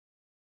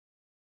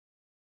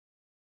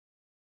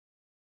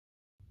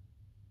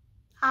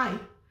Hi,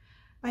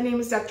 my name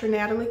is Dr.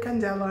 Natalie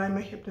Candela. I'm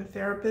a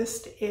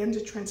hypnotherapist and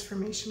a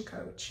transformation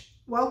coach.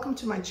 Welcome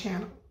to my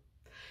channel.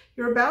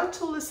 You're about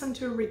to listen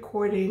to a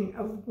recording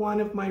of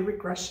one of my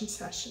regression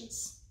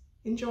sessions.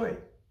 Enjoy.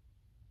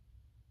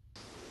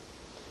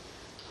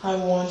 I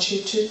want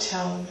you to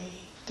tell me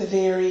the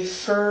very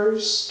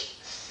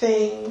first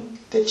thing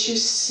that you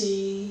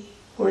see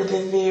or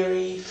the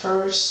very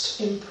first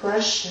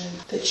impression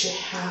that you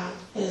have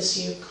as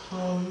you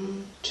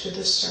come to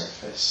the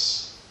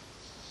surface.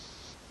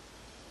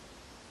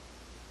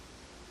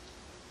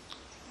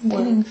 I'm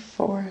getting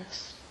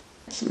forest.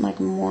 It's like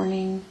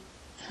morning,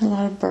 a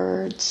lot of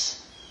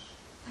birds,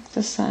 like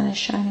the sun is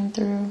shining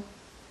through.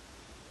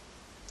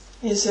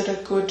 Is it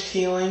a good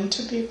feeling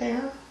to be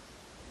there?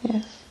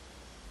 Yes.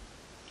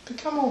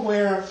 Become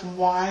aware of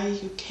why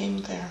you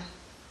came there.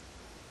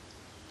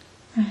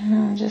 I don't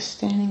know, just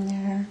standing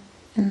there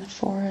in the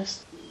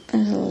forest.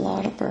 There's a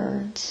lot of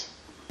birds.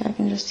 I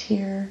can just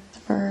hear the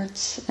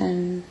birds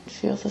and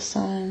feel the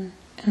sun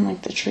and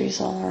like the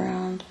trees all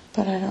around,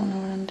 but I don't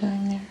know what I'm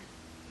doing there.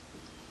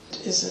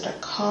 Is it a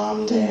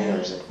calm day or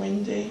is it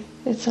windy?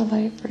 It's a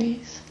light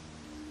breeze.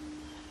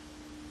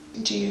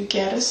 Do you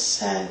get a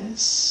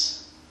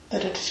sense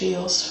that it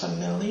feels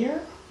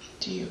familiar?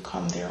 Do you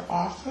come there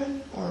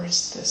often, or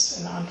is this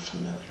an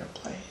unfamiliar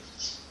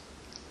place?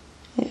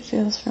 It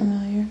feels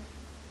familiar.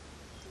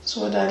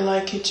 So what I'd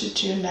like you to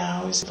do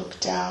now is look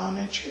down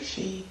at your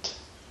feet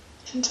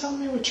and tell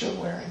me what you're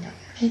wearing on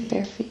your feet.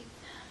 Bare feet.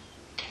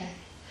 Okay.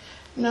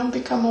 Now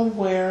become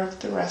aware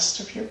of the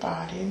rest of your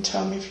body and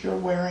tell me if you're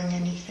wearing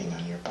anything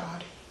on your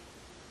body.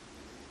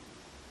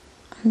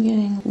 I'm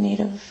getting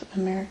Native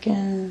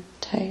American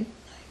type.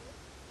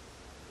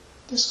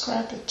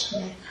 Describe it to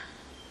me.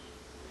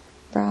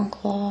 Brown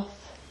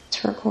cloth,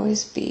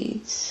 turquoise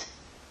beads.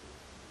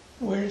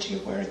 Where do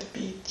you wear the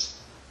beads?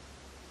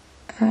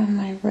 Around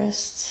my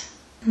wrists,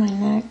 my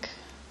neck,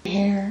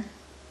 hair.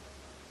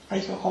 Are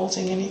you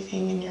holding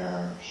anything in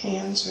your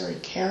hands or are you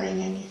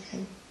carrying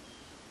anything?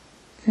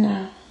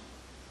 No.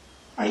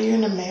 Are you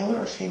in a male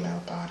or a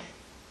female body?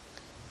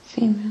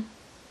 Female.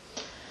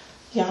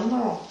 Young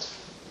or old?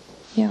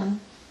 Young.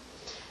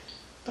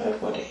 But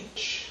at what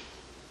age?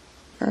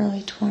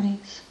 Early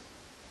 20s.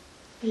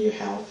 Are you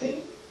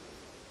healthy?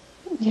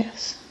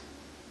 Yes.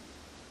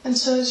 And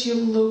so as you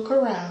look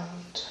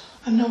around,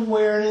 an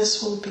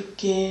awareness will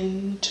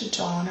begin to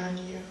dawn on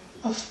you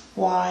of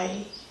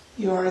why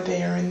you are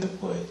there in the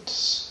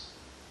woods.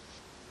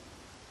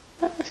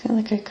 I feel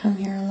like I come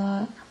here a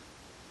lot.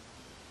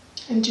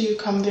 And do you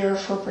come there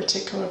for a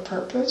particular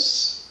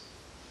purpose?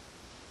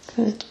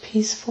 Because it's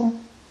peaceful.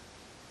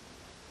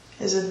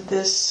 Is it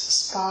this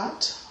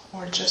spot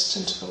or just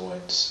into the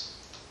woods?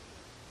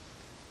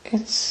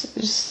 It's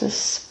just this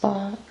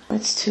spot.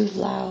 It's too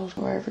loud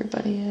where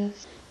everybody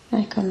is.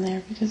 And I come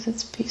there because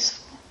it's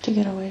peaceful to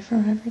get away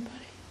from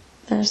everybody.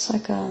 There's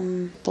like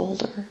a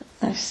boulder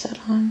I sit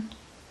on.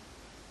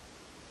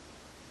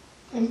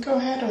 And go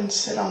ahead and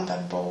sit on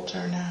that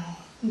boulder now.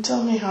 And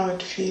tell me how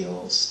it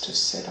feels to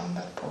sit on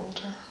that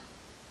boulder.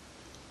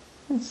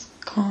 It's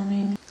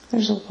calming.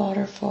 There's a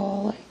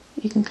waterfall. Like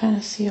you can kind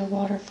of see a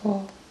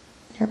waterfall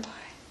nearby.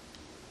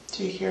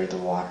 Do you hear the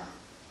water?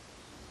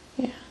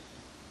 Yeah.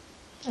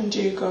 And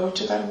do you go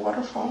to that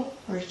waterfall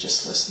or you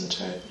just listen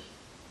to it?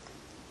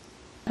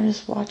 I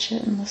just watch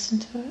it and listen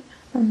to it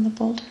from the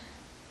boulder.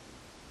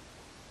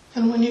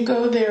 And when you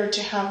go there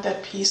to have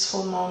that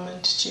peaceful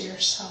moment to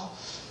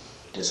yourself,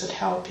 does it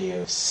help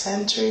you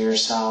center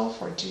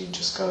yourself or do you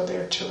just go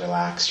there to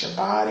relax your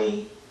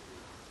body?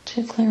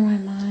 To clear my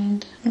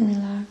mind and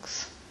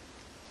relax.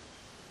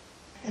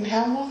 And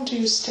how long do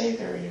you stay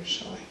there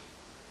usually?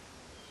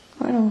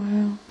 Quite a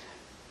while.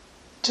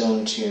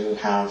 Don't you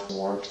have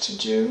work to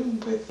do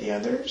with the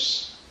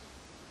others?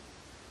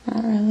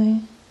 Not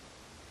really.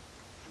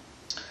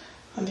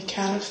 On the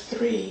count of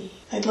 3,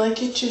 I'd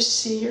like you to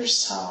see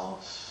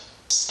yourself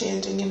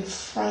standing in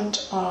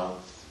front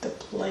of the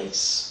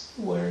place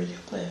where you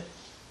live.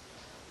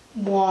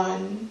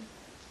 1,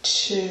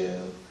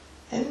 2,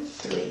 and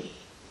 3.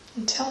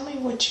 And tell me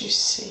what you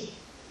see.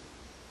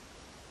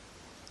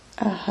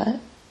 A hut.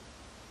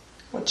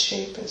 What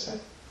shape is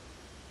it?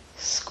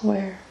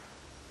 Square.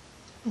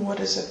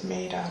 What is it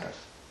made out of?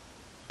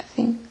 I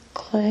think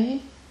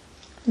clay.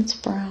 It's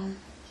brown.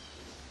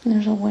 And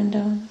there's a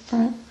window in the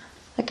front.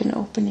 Like an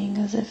opening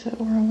as if it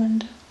were a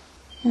window.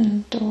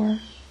 And a door.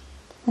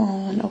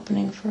 Well, an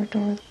opening for a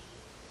door.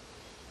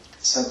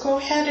 So go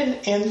ahead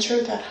and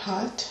enter that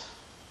hut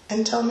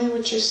and tell me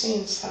what you see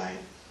inside.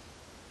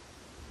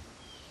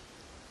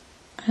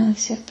 I only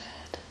see a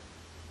bed.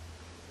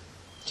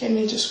 Can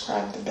you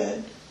describe the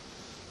bed?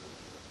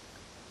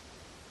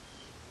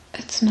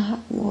 It's not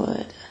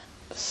wood.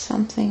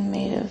 Something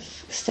made of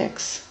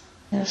sticks.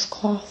 There's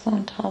cloth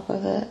on top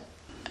of it.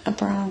 A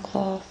brown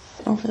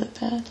cloth over the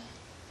bed.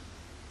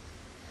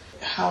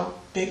 How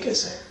big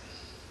is it?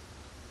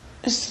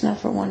 Just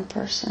enough for one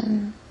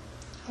person.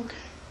 Okay.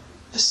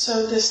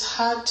 So this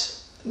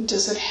hut,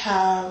 does it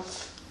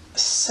have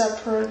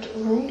separate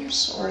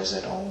rooms or is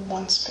it all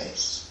one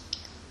space?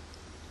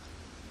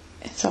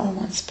 It's all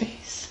one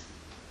space.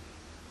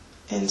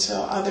 And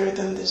so other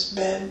than this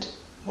bed,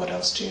 what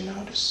else do you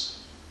notice?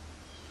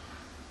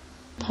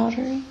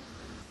 Pottery,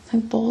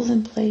 like bowls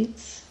and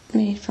plates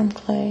made from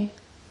clay.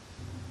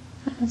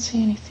 I don't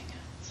see anything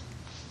else.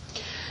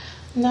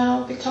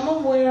 Now become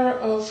aware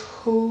of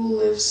who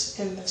lives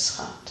in this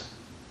hut.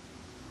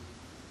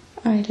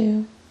 I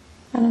do.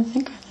 I don't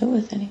think I live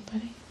with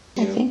anybody.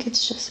 I You? think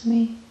it's just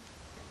me.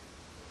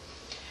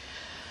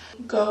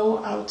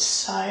 Go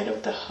outside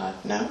of the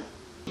hut now.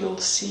 You'll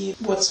see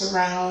what's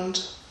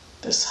around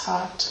this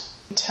hut.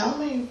 Tell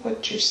me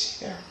what you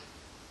see there.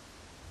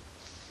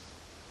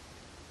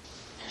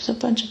 There's a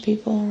bunch of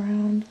people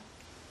around.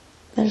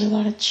 There's a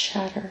lot of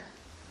chatter.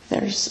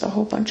 There's a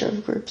whole bunch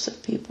of groups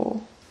of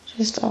people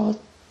just all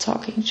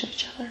talking to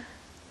each other.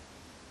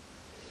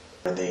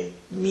 Are they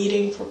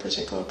meeting for a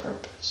particular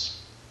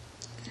purpose?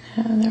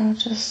 And they're all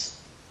just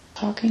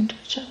talking to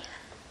each other.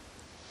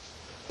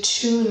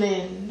 Tune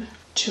in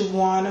to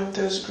one of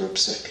those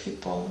groups of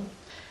people,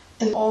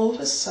 and all of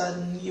a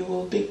sudden you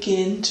will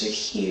begin to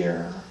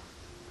hear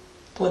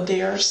what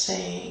they are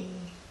saying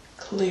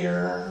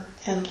clearer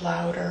and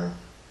louder.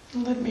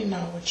 Let me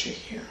know what you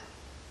hear.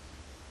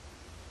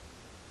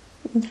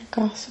 They're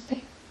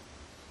gossiping.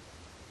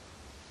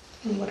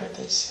 And what are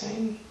they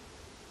saying?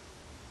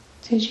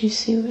 Did you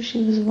see what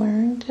she was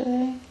wearing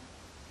today?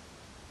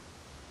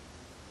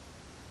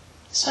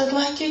 So I'd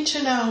like you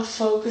to now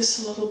focus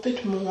a little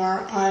bit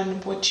more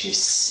on what you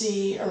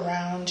see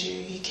around you.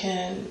 You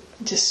can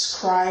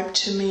describe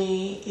to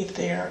me if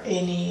there are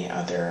any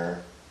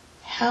other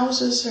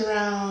houses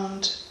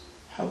around,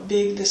 how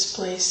big this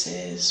place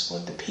is,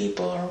 what the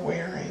people are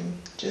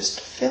wearing. Just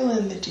fill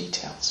in the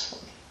details for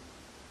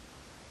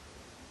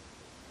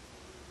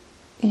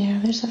me. Yeah,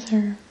 there's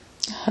other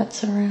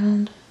huts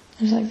around.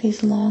 There's like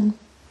these long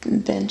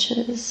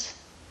benches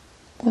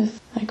with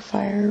like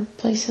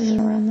fireplaces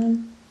around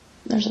them.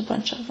 There's a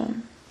bunch of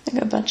them.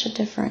 Like a bunch of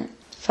different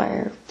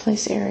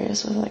fireplace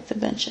areas with like the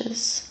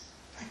benches.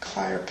 Like a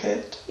fire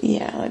pit?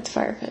 Yeah, like the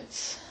fire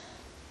pits.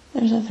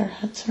 There's other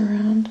huts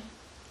around.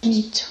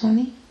 Maybe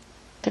 20.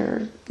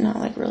 They're not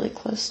like really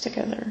close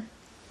together.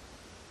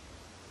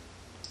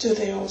 Do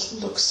they all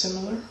look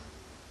similar?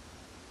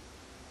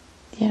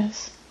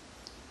 Yes.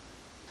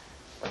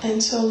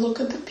 And so look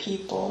at the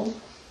people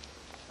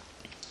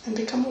and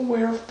become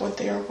aware of what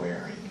they are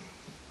wearing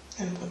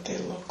and what they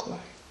look like.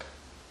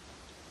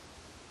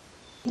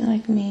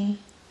 Like me,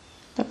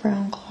 the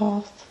brown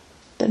cloth.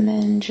 The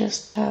men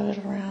just have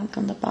it around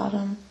on the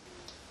bottom,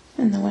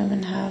 and the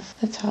women have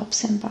the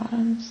tops and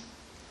bottoms.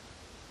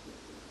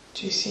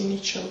 Do you see any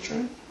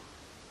children?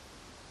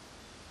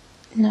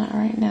 Not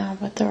right now,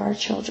 but there are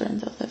children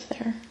that live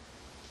there.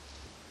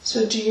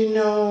 So do you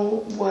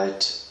know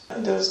what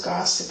those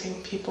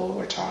gossiping people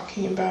were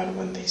talking about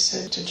when they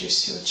said, did you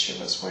see what she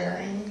was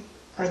wearing?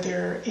 Are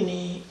there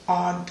any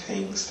odd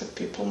things that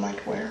people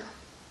might wear?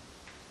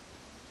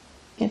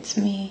 It's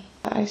me.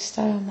 I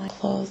style my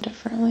clothes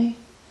differently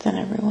than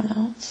everyone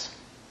else.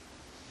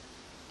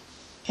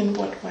 In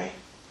what way?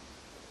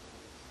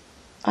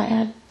 I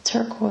add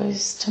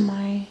turquoise to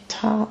my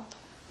top.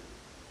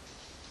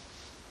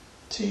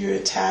 Do you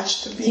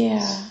attach the beads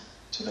Yeah.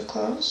 to the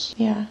clothes?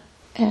 Yeah.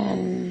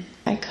 And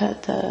I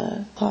cut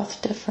the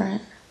cloth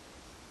different.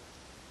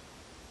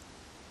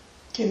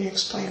 Can you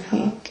explain I how?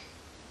 think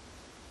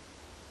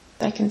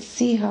I can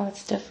see how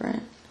it's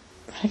different,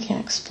 but I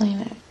can't explain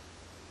it.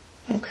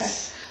 Okay.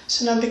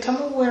 So now become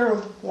aware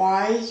of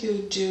why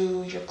you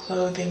do your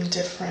clothing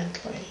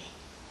differently.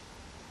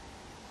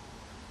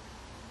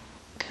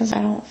 Because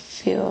I don't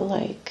feel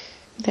like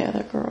the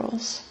other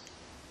girls.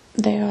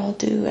 They all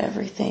do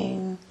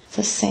everything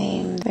the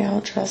same. They all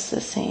dress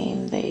the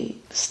same. They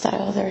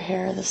style their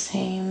hair the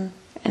same.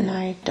 And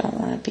I don't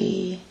want to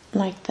be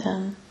like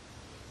them.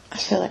 I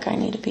feel like I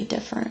need to be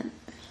different.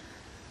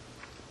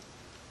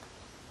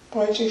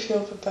 Why do you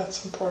feel that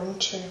that's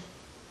important to you?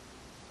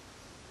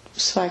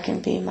 So I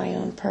can be my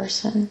own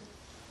person.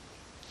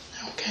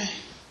 Okay.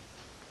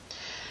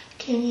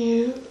 Can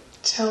you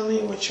tell me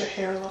what your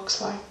hair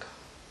looks like?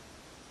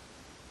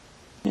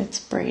 It's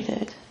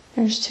braided.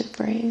 There's 2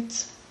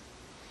 braids.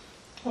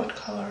 What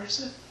color is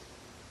it?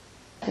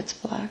 It's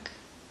black.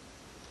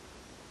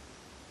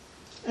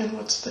 And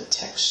what's the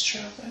texture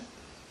of it?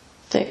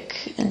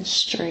 Thick and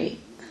straight.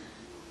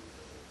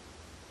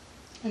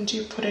 And do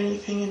you put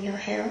anything in your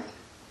hair?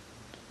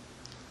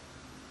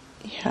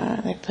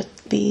 Yeah, I put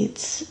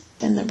beads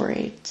in the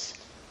braids.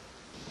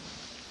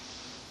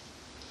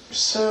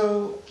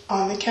 So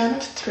on the count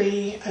of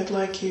 3, I'd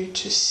like you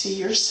to see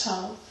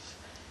yourself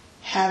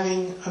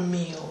having a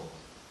meal,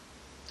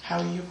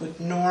 how you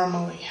would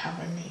normally have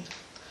a meal.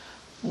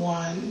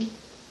 1,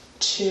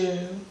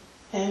 2,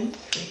 and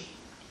 3.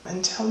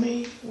 And tell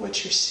me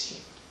what you see.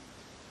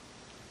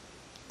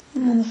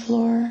 I'm on the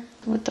floor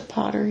with the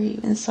pottery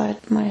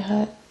inside my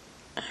hut.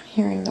 I'm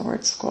hearing the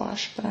word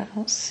squash, but I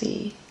don't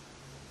see.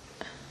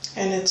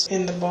 And it's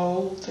in the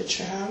bowl that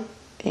you have?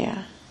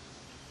 Yeah.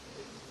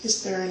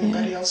 Is there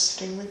anybody else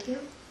sitting with you?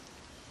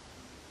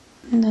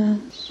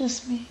 No, it's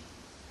just me.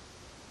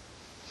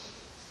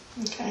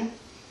 Okay.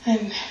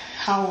 And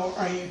how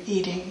are you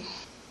eating?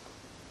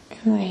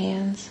 In my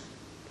hands.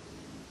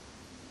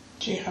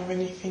 Do you have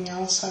anything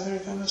else other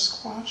than the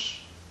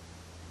squash?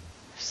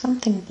 There's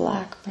something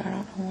black, but I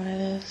don't know what it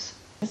is.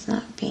 It's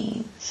not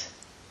beans.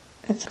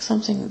 It's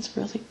something that's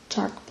really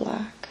dark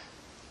black.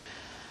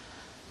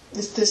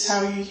 Is this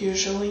how you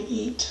usually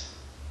eat?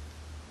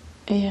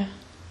 Yeah.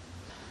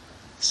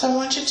 So I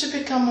want you to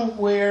become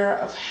aware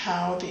of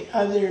how the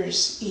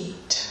others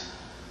eat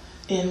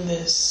in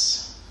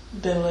this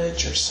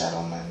village or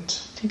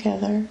settlement.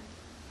 Together.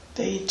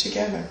 They eat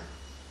together.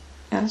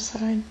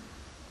 Outside.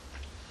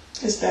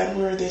 Is that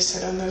where they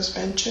sit on those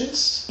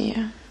benches?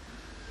 Yeah.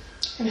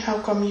 And how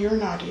come you're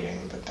not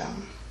eating with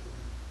them?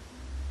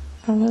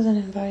 I wasn't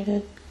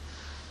invited.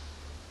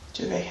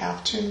 Do they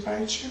have to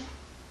invite you?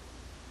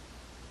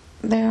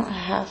 They don't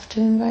have to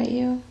invite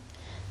you,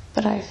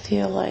 but I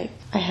feel like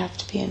I have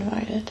to be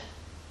invited.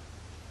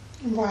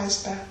 Why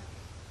is that?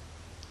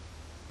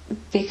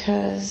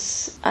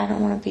 Because I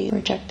don't want to be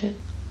rejected.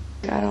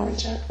 I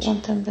don't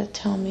want them to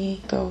tell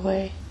me, go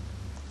away.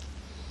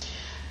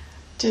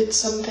 Did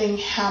something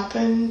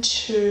happen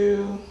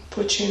to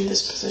put you in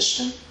this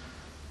position?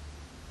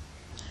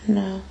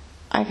 No.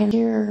 I can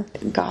hear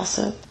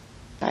gossip.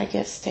 I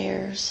get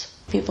stares.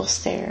 People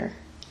stare.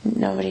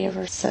 Nobody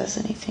ever says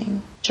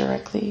anything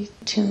directly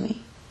to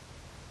me.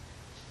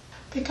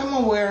 Become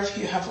aware if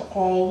you have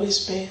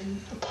always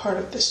been a part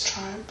of this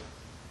tribe.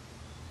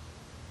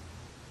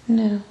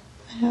 No,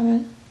 I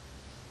haven't.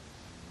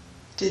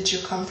 Did you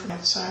come from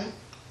outside?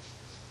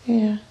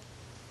 Yeah.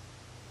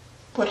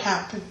 What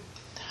happened?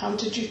 How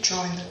did you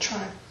join the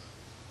tribe?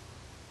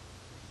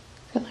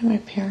 I feel like my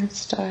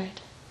parents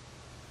died.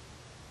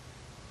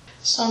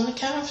 So on the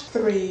count of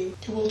 3,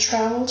 you will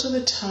travel to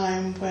the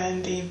time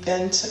when the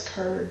events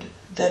occurred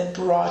that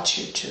brought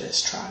you to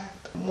this tribe.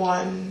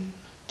 1,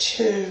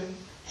 2,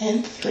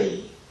 and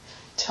 3.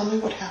 Tell me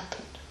what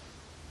happened.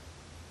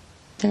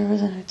 There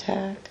was an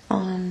attack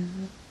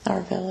on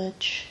our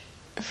village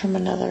from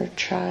another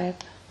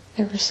tribe.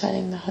 They were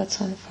setting the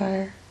huts on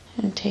fire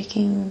and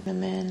taking the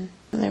men.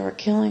 They were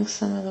killing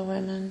some of the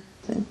women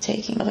and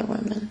taking other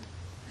women.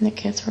 And the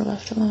kids were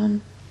left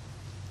alone.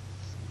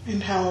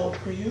 And how old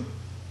were you?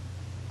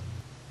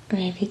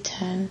 Maybe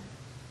 10.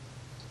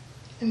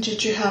 And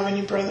did you have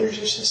any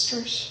brothers or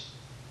sisters?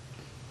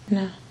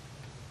 No.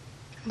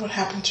 And what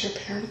happened to your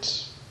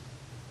parents?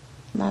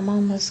 My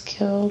mom was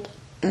killed,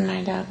 and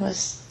my dad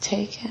was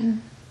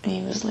taken, and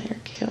he was later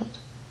killed.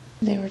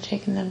 They were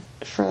taking them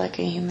for like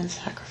a human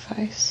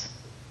sacrifice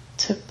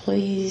to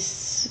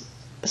please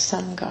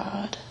some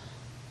god.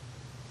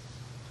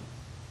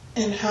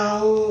 And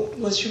how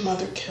was your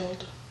mother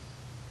killed?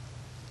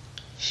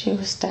 She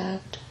was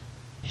stabbed.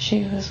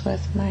 She was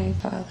with my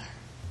father.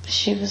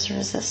 She was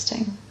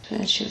resisting,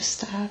 and she was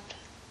stabbed.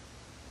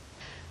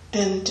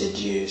 And did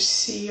you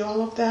see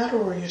all of that,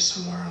 or were you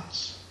somewhere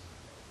else?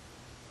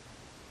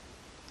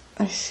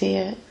 I see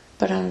it,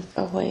 but I'm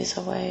a ways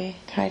away,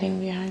 hiding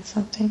behind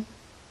something.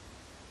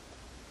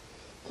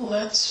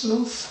 Let's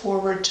move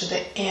forward to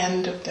the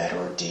end of that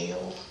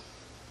ordeal.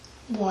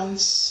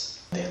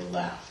 Once they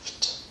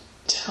left,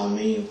 tell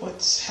me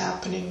what's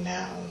happening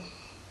now.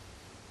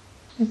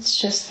 It's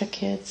just the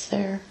kids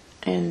there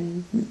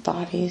and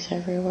bodies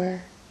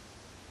everywhere.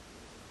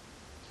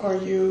 Are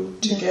you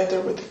together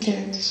with the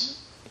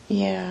kids?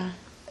 Yeah.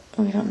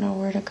 We don't know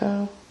where to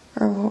go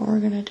or what we're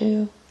going to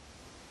do.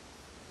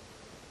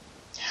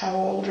 How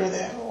old are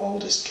the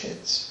oldest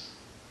kids?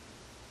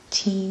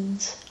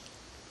 Teens.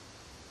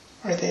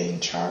 Are they in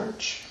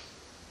charge?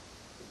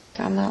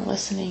 I'm not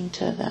listening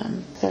to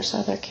them. There's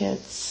other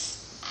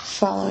kids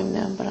following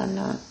them, but I'm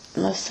not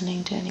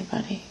listening to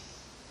anybody.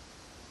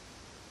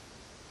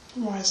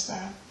 Why is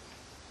that?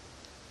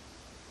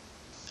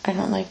 I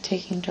don't like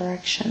taking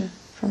direction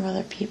from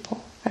other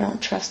people. I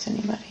don't trust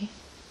anybody.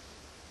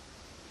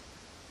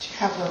 Do you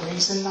have a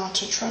reason not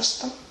to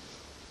trust them?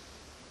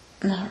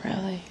 Not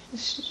really.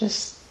 It's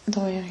just the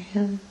way I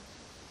am.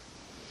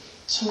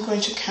 So I'm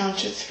going to count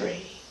to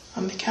 3.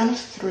 On the count of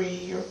 3,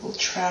 you will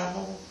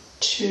travel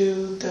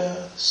to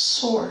the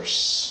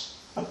source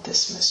of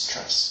this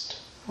mistrust.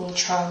 We'll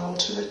travel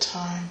to the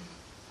time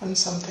when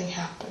something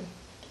happened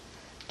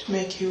to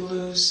make you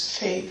lose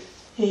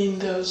faith in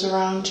those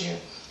around you.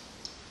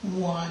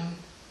 1,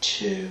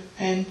 2,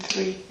 and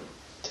 3.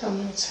 Tell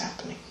me what's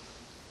happening.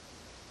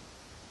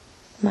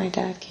 My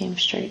dad came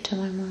straight to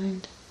my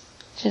mind.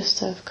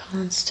 Just of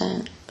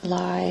constant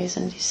lies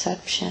and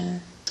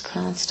deception,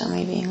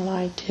 constantly being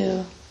lied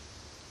to.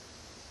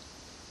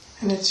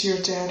 And it's your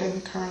dad in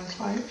the current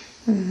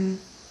life? Mm-hmm.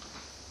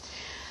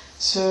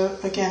 So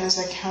again, as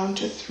I count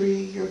to 3,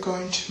 you're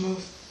going to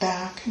move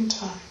back in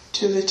time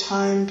to the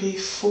time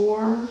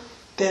before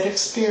that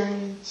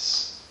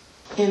experience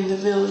in the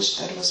village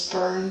that was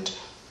burned,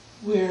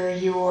 where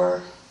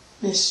your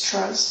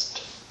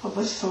mistrust of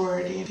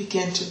authority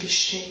began to be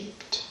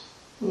shaped.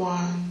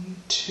 1,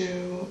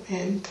 2,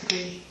 and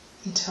 3.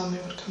 And tell me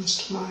what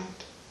comes to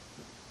mind.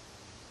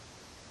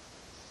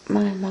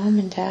 My mom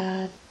and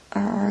dad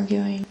are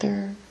arguing.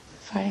 They're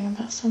fighting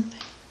about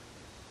something.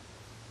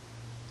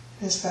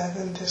 Is that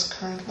in this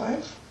current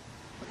life?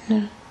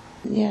 No.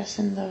 Yes,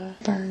 in the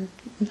burned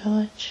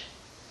village.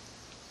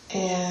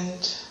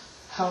 And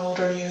how old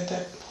are you at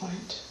that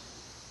point?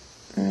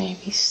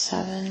 Maybe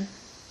 7.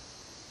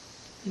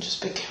 And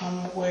just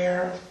become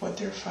aware of what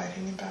they're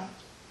fighting about.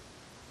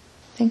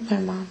 I think my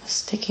mom was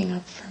sticking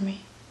up for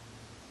me.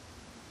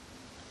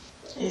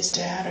 Is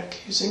Dad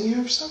accusing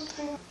you of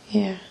something?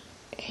 Yeah.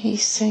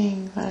 He's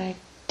saying that I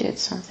did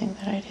something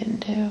that I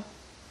didn't do.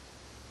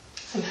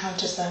 And how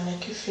does that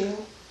make you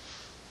feel?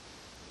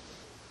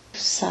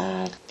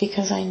 Sad,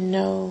 because I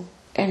know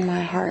in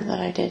my heart that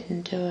I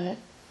didn't do it.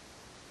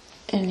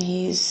 And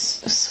he's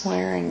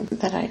swearing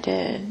that I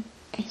did.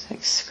 He's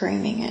like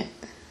screaming it.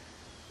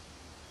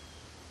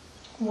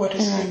 What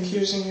is he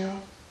accusing you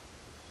of?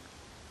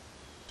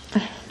 I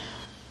don't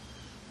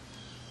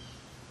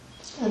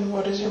know. And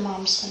what is your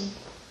mom saying?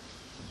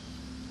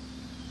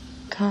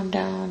 Calm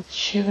down.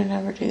 She would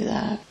never do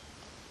that.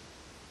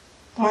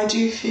 Why do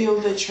you feel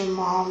that your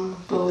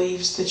mom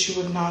believes that you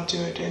would not do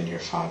it and your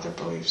father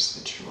believes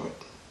that you would?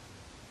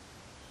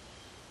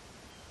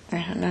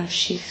 I don't know.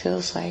 She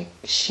feels like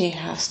she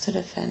has to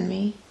defend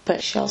me,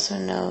 but she also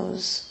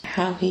knows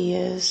how he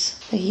is,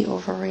 that he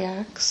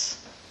overreacts.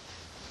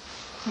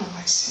 Oh,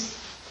 I see.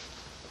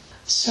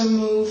 So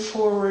move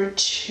forward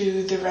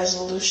to the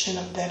resolution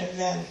of that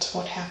event.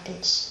 What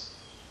happens?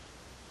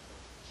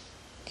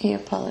 He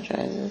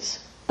apologizes,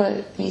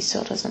 but he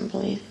still doesn't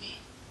believe me.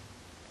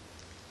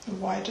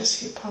 Why does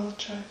he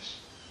apologize?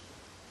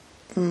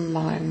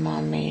 My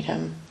mom made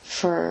him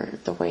for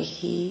the way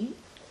he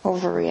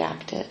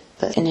overreacted.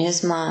 But in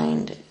his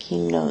mind, he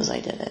knows I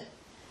did it.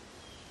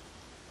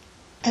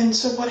 And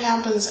so what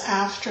happens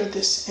after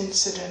this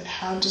incident?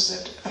 How does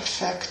it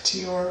affect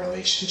your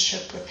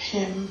relationship with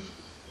him?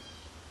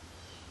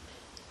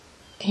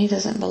 He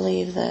doesn't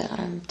believe that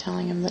I'm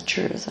telling him the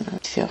truth, and I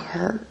feel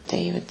hurt that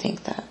he would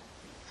think that.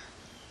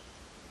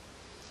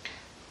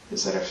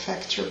 Does it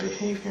affect your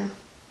behavior?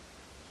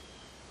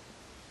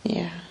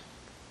 Yeah.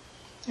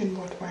 In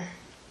what way?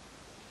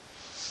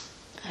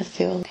 I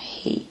feel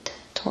hate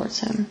towards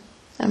him.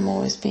 I'm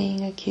always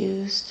being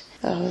accused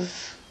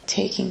of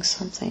taking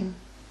something.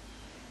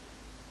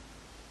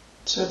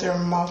 So there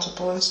are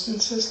multiple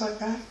instances like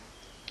that?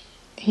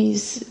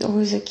 He's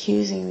always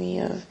accusing me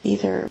of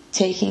either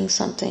taking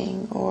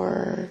something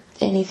or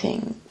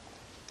anything.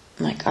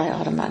 Like I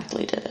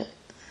automatically did it.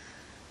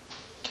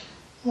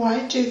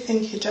 Why do you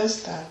think he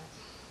does that?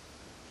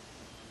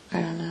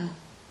 I don't know.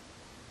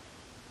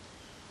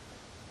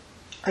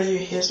 Are you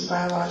his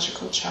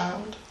biological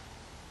child?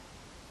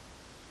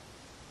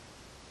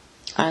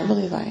 I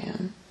believe I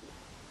am.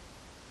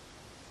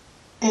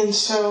 And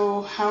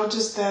so how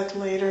does that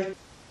later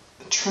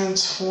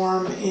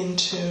transform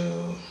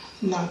into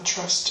not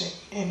trusting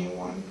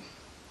anyone?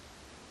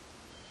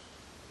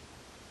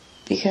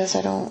 Because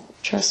I don't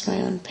trust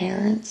my own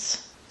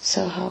parents,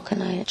 so how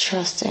can I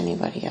trust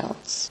anybody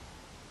else?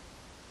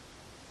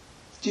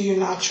 Do you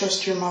not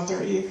trust your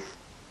mother either?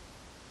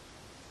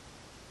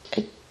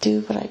 I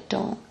do, but I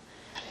don't.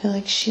 I feel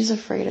like she's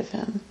afraid of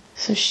him.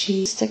 So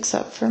she sticks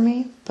up for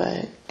me,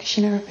 but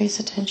she never pays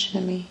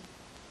attention to me.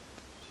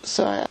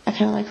 So I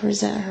kind of like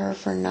resent her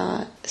for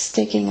not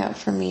sticking up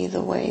for me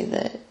the way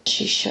that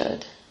she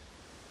should.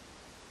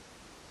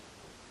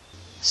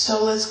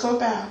 So let's go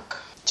back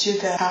to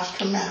the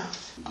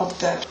aftermath of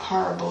that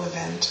horrible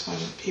event when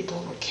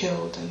people were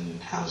killed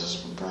and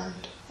houses were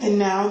burned. And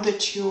now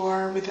that you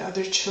are with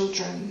other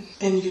children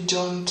and you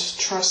don't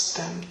trust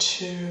them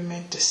to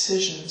make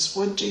decisions,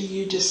 what do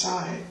you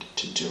decide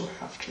to do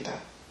after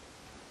that?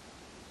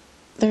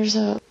 There's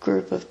a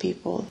group of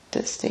people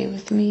that stay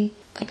with me,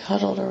 like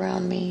huddled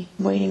around me,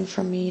 waiting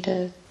for me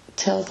to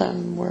tell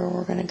them where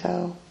we're going to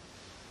go.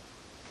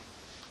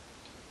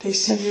 They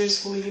see you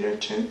as leader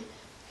too?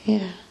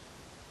 Yeah.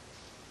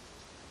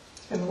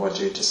 And what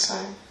do you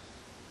decide?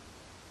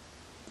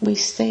 We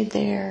stayed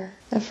there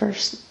the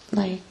first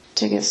night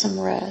to get some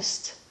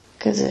rest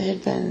because it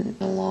had been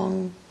a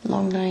long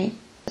night,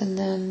 and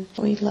then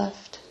we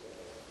left.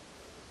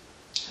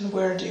 And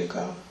where do you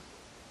go?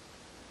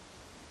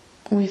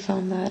 We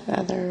found that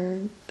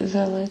other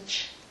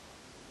village.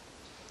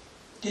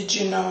 Did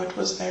you know it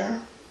was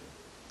there?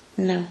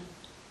 No.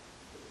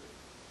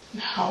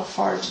 And how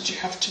far did you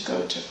have to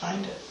go to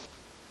find it?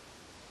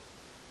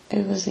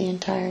 It was the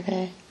entire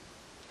day.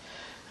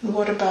 And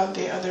what about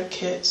the other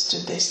kids?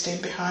 Did they stay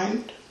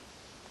behind?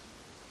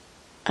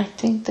 I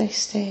think they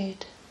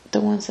stayed. The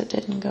ones that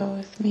didn't go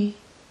with me.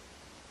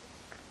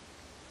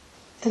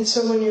 And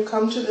so when you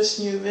come to this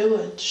new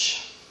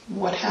village,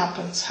 what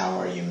happens? How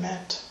are you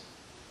met?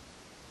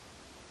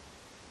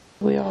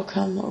 We all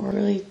come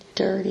really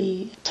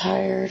dirty,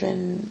 tired,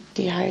 and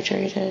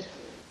dehydrated.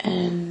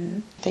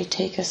 And they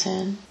take us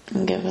in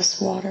and give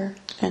us water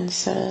and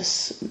set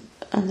us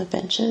on the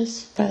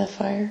benches by the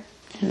fire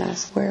and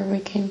ask where we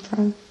came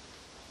from.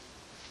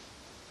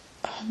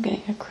 Oh, I'm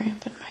getting a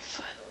cramp in my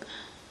foot.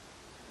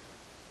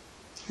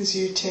 As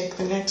you take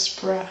the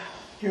next breath,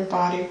 your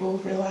body will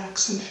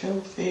relax and feel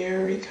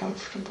very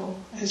comfortable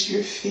as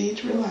your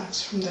feet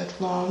relax from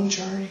that long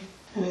journey.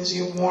 And as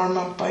you warm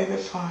up by the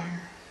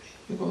fire,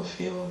 you will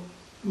feel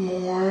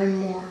more and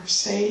more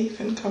safe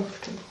and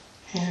comfortable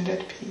and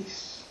at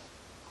peace.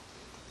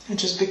 And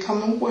just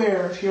become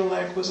aware if your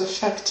leg was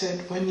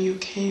affected when you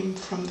came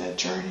from that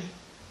journey.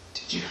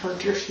 Did you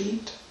hurt your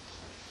feet?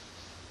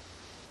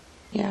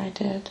 Yeah, I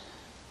did.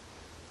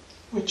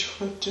 Which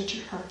foot did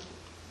you hurt?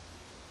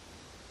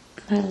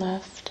 My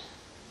left.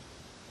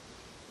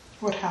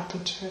 What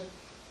happened to it?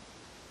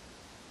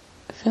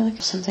 I feel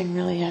like something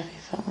really heavy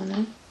fell on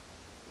it.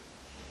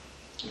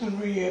 And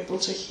were you able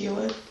to heal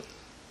it?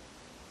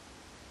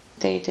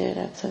 They did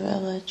at the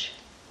village.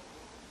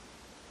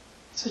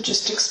 So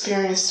just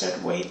experience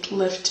that weight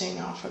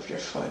lifting off of your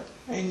foot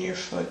and your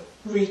foot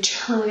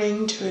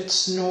returning to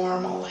its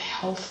normal,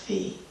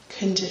 healthy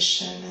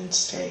condition and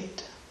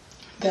state.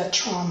 That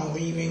trauma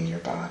leaving your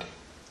body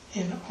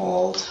in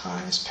all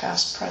times,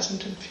 past,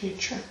 present, and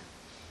future.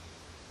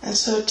 And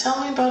so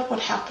tell me about what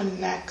happened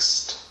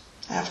next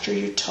after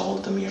you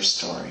told them your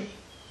story.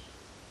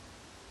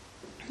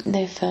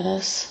 They fed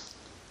us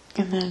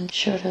and then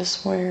showed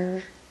us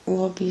where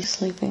we'll be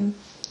sleeping.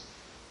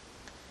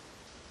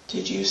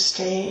 Did you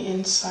stay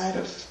inside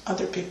of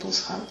other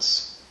people's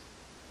huts?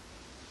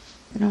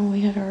 No,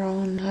 we had our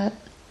own hut.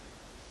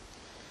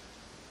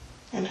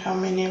 And how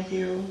many of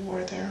you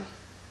were there?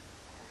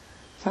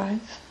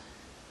 5.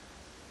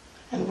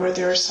 And were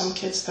there some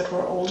kids that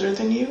were older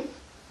than you?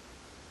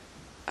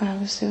 I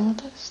was the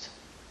oldest.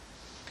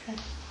 Okay.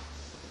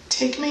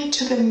 Take me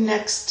to the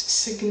next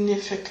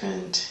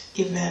significant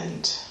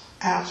event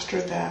after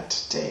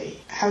that day.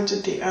 How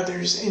did the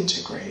others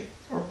integrate,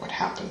 or what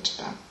happened to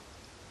them?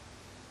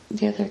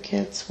 The other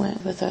kids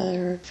went with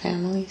other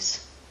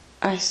families.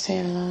 I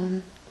stayed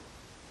alone.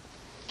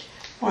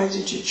 Why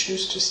did you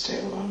choose to stay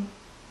alone?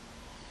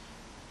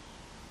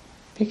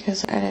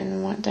 Because I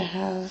didn't want to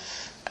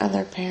have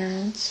other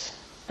parents.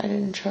 I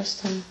didn't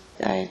trust them.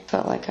 I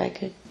felt like I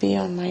could be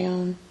on my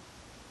own.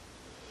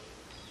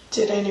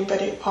 Did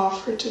anybody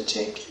offer to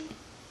take you?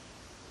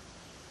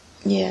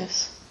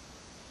 Yes.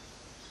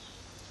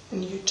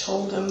 And you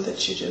told them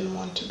that you didn't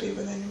want to be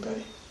with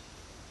anybody?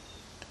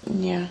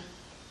 Yeah.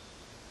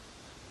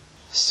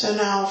 So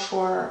now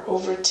for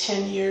over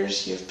 10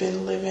 years you've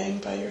been living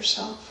by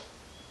yourself?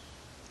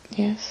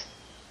 Yes.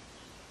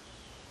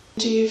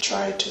 Do you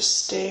try to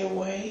stay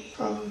away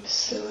from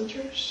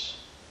villagers?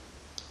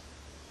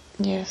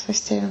 Yes, I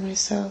stay to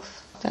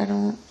myself. I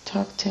don't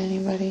talk to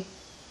anybody.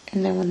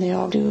 And then when they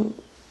all do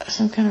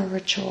some kind of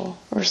ritual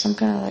or some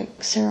kind of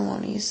like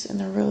ceremonies and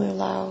they're really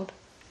loud,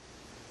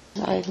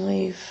 I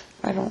leave.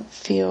 I don't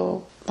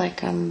feel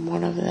like I'm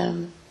one of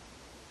them.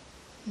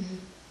 Mm-hmm.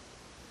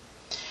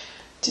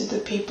 Did the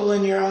people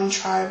in your own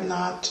tribe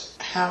not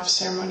have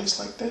ceremonies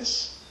like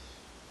this?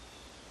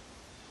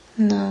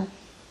 No,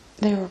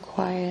 they were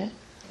quiet.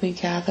 We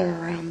gather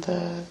around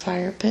the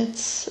fire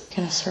pits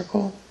in a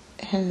circle,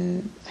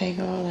 and they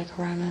go like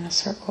around in a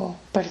circle,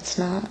 but it's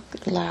not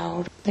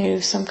loud. They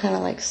do some kind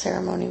of like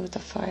ceremony with the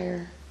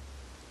fire.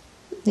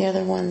 The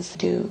other ones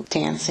do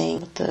dancing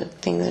with the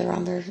things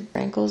around their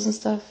ankles and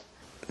stuff.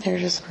 They're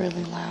just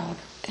really loud,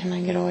 and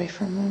I get away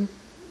from them.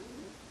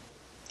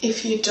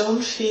 If you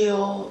don't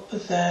feel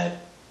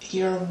that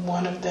you're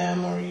one of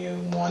them or you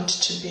want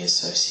to be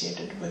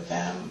associated with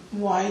them,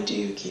 why do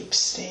you keep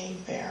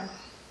staying there?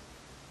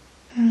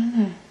 I don't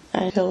know.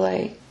 I feel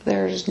like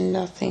there's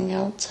nothing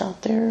else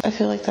out there. I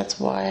feel like that's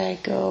why I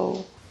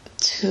go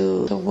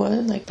to the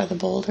wood, like by the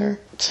boulder,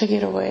 to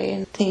get away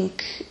and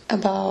think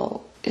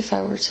about if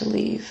I were to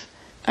leave.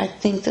 I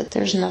think that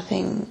there's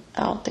nothing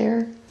out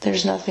there.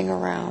 There's nothing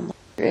around.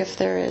 If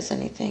there is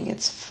anything,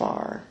 it's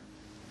far.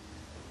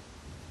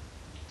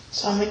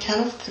 So on the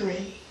count of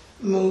 3,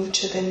 move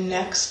to the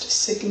next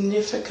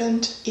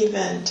significant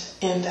event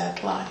in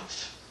that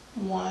life.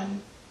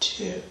 1,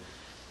 2,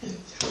 and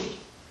 3.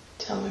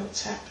 Tell me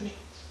what's happening.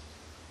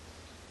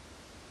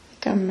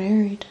 I got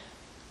married.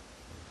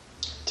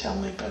 Tell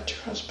me about your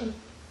husband.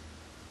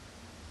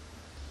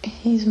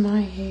 He's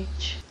my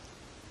age.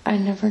 I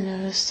never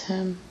noticed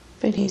him,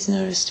 but he's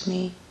noticed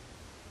me.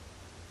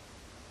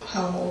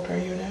 How old are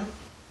you now?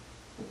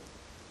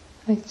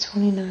 Like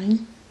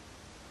 29.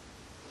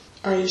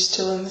 Are you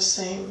still in the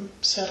same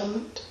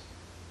settlement?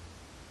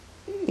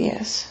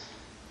 Yes.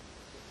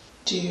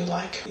 Do you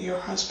like your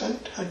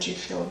husband? How do you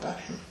feel about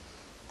him?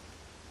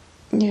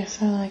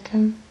 Yes, I like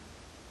him.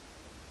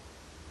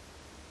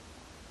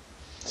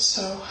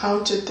 So how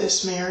did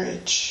this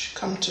marriage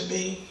come to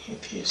be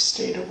if you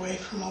stayed away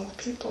from all the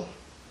people?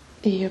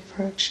 He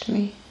approached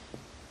me.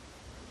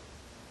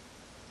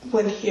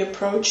 When he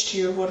approached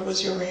you, what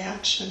was your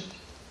reaction?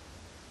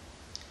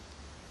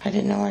 I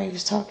didn't know why he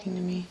was talking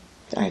to me.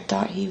 I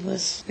thought he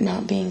was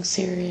not being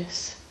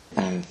serious.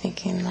 I'm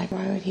thinking, like,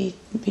 why would he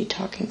be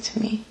talking to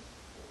me?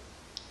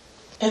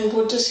 And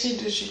what does he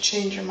do to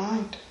change your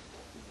mind?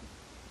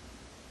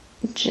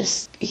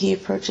 Just, he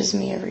approaches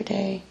me every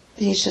day.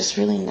 He's just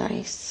really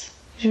nice.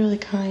 He's really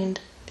kind.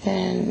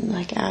 And,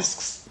 like,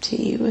 asks to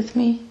eat with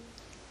me.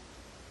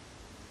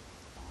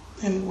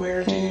 And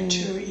where do you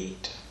two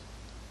eat?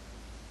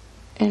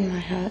 In my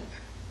hut.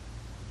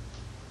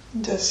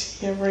 Does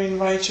he ever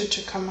invite you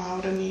to come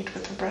out and eat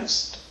with the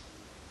rest?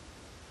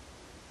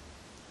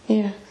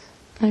 Yeah,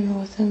 I go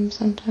with him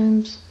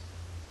sometimes.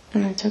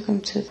 And I took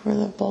him to where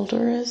the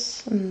boulder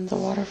is and the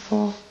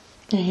waterfall,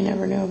 and he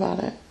never knew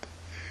about it.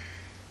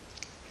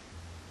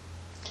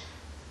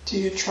 Do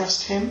you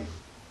trust him?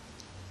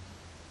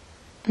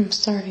 I'm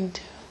starting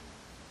to.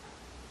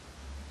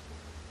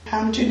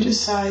 How did you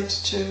decide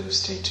to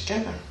stay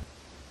together?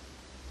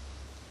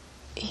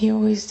 He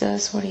always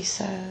does what he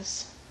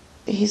says.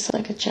 He's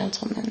like a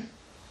gentleman,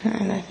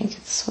 and I think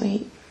it's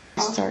sweet.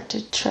 I start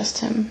to trust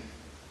him.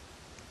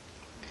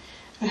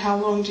 And how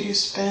long do you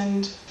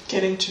spend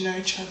getting to know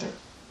each other?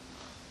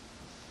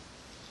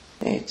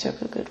 It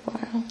took a good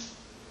while.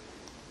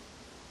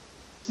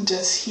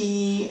 Does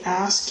he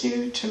ask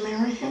you to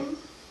marry him?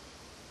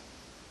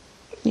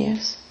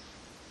 Yes.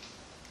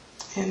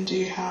 And do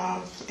you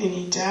have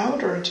any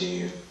doubt, or do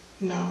you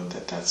know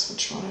that that's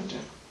what you want to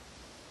do?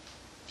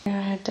 Yeah,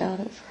 I had doubt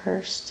at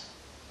first,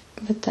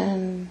 but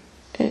then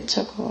it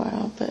took a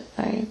while, but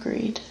I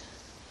agreed.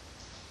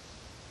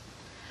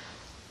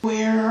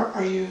 Where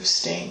are you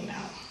staying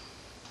now?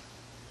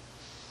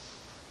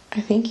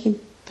 I think he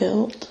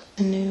built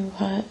a new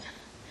hut.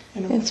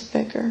 It's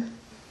bigger.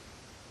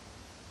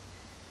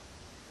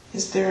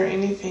 Is there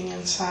anything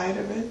inside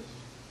of it?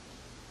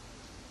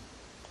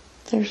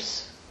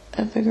 There's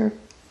a bigger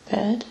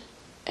bed,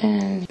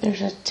 and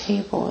there's a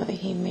table that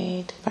he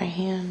made by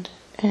hand,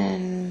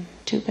 and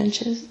 2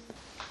 benches.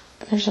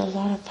 There's a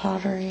lot of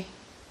pottery,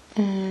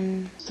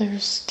 and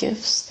there's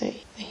gifts that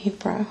he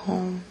brought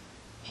home.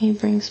 He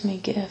brings me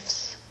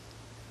gifts.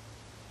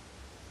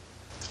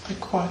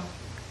 Like what?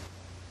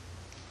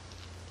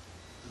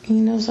 He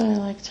knows that I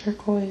like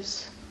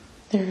turquoise.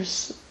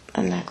 There's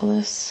a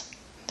necklace.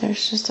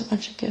 There's just a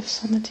bunch of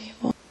gifts on the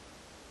table.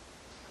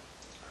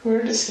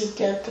 Where does he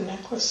get the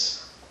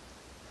necklace?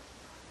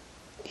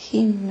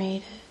 He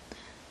made it.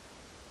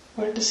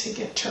 Where does he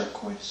get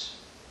turquoise?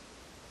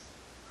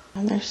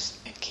 And there's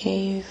a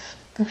cave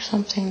or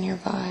something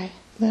nearby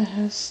that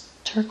has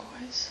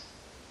turquoise.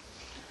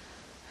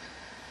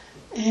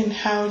 And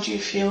how do you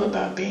feel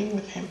about being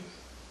with him?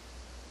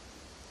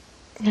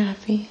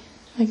 Happy,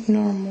 like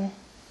normal.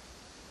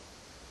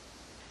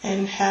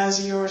 And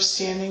has your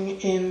standing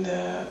in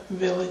the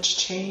village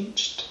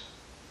changed?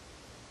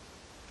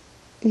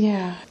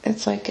 Yeah,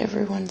 it's like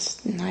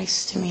everyone's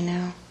nice to me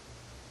now.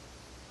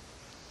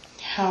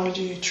 How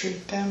do you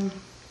treat them?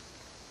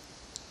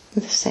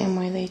 The same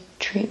way they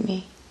treat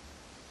me.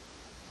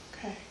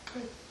 Okay,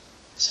 good.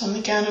 So on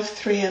the count of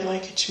 3, I'd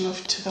like you to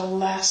move to the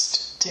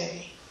last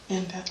day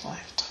in that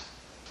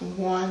lifetime.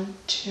 1,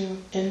 2,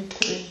 and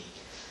 3.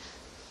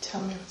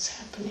 Tell me what's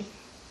happening.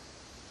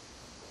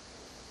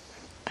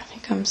 I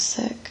think I'm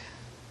sick.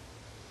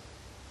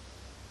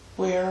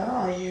 Where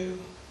are you?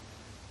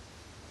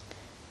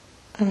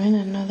 I'm in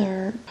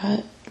another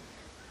hut,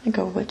 like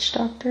a witch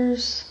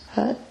doctor's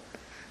hut.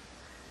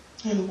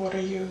 And what are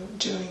you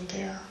doing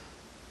there?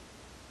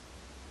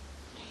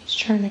 He's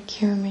trying to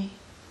cure me.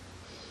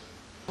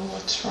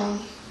 What's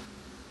wrong?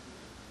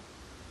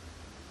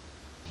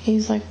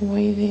 He's like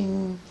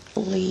waving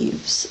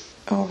leaves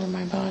over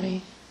my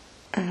body.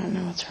 I don't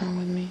know what's wrong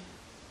with me.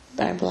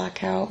 I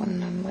black out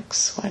and I'm like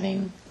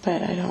sweating,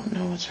 but I don't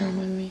know what's wrong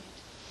with me.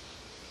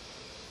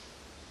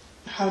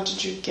 How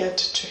did you get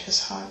to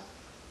his hut?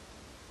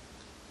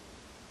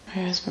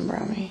 My husband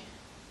brought me.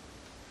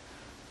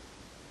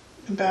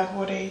 About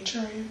what age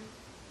are you?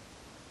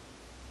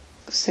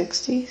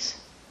 60s.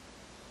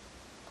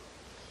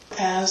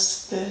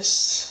 As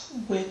this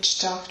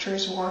witch doctor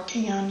is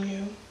working on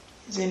you,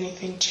 is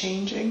anything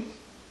changing?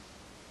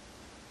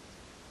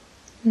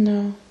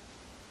 No.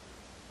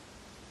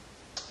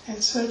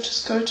 And so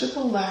just go to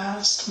the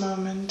last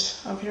moment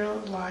of your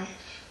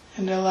life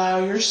and allow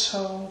your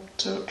soul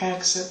to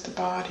exit the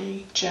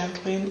body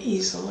gently and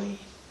easily.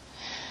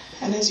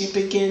 And as you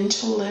begin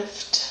to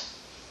lift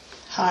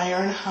higher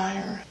and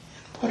higher,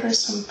 what are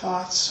some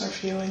thoughts or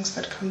feelings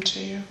that come to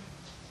you?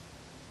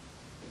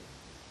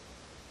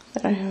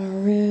 But I have a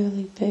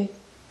really big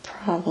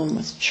problem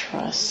with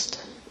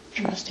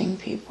trusting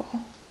people.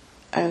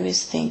 I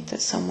always think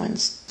that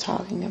someone's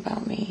talking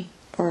about me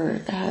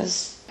or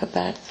has a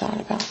bad thought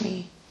about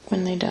me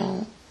when they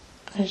don't.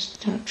 I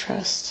just don't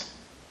trust.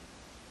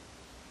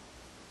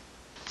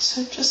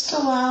 So just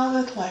allow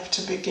that life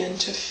to begin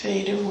to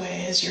fade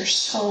away as your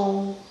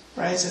soul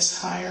rises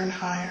higher and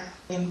higher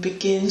and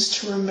begins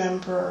to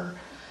remember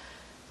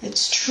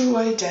its true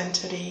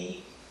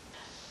identity.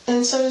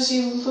 And so as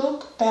you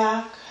look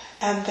back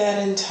at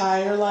that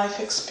entire life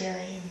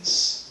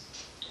experience,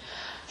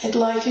 I'd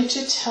like you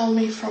to tell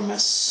me from a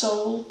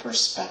soul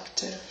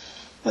perspective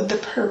what the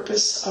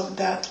purpose of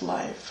that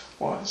life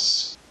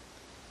was.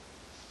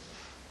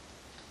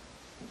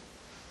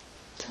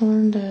 To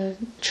learn to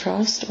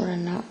trust or to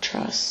not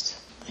trust.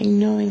 Like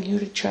knowing who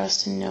to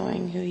trust and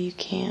knowing who you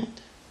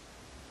can't.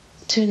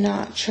 To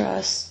not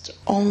trust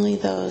only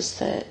those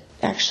that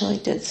actually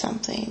did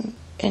something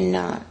and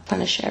not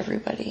punish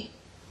everybody.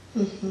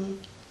 Mm-hmm.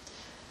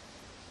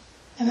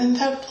 And in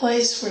that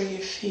place where you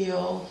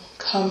feel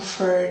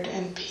comfort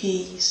and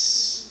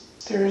peace,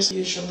 there is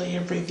usually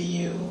a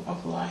review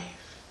of life,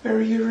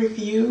 where you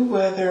review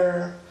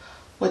whether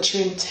what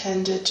you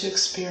intended to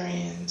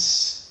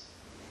experience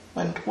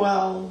went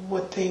well,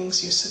 what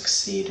things you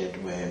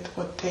succeeded with,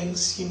 what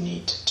things you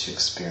need to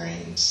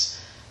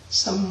experience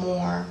some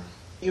more.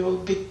 You will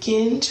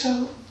begin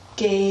to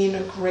gain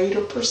a greater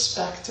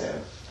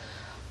perspective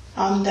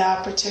on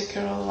that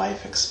particular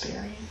life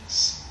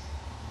experience.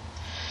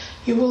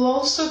 You will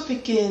also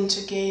begin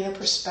to gain a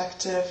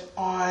perspective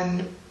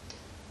on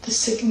the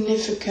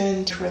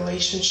significant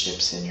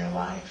relationships in your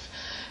life,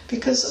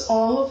 because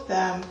all of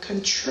them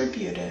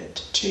contributed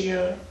to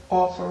your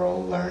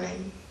overall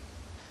learning.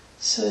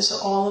 So as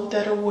all of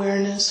that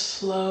awareness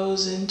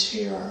flows into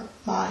your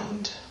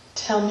mind,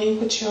 tell me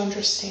what you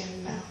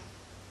understand now.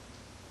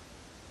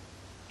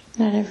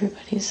 Not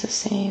everybody's the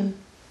same.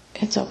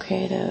 It's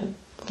okay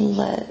to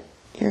let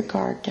your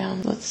guard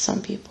down with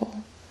some people.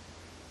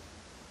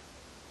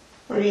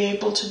 Were you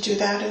able to do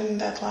that in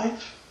that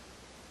life?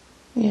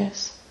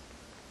 Yes.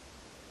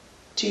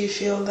 Do you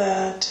feel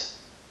that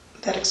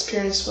that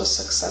experience was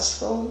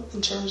successful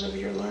in terms of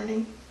your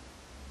learning?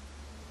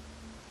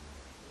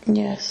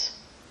 Yes.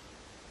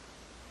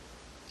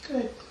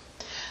 Good.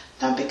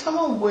 Now become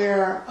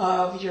aware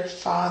of your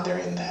father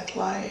in that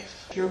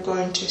life. You're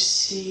going to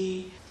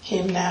see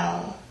him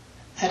now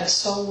at a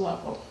soul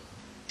level.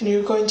 And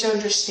you're going to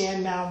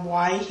understand now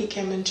why he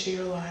came into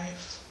your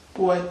life,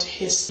 what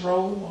his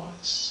role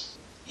was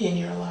in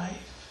your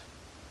life,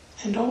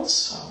 and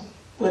also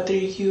whether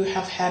you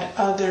have had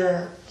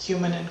other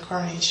human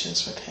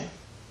incarnations with him.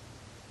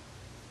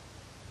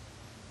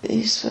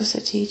 He's supposed to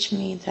teach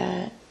me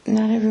that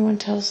not everyone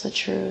tells the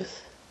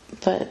truth,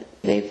 but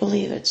they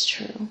believe it's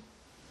true.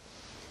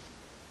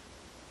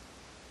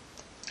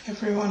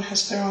 Everyone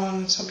has their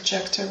own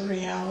subjective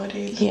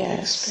reality that they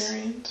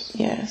experience.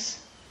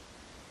 Yes.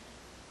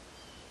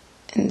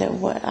 And that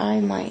what I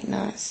might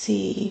not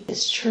see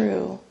is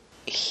true,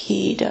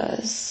 he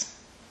does.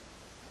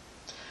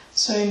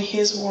 So in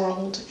his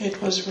world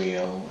it was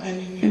real, and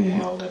in your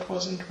world it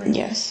wasn't real?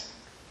 Yes.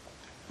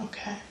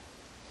 Okay.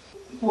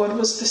 What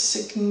was the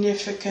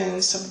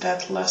significance of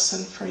that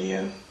lesson for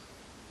you?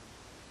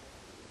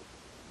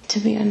 To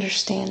be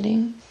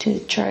understanding, to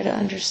try to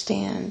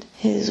understand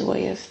his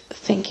way of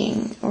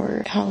thinking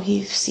or how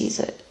he sees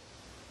it.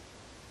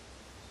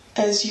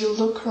 As you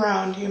look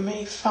around, you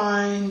may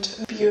find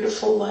a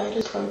beautiful light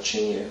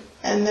approaching you,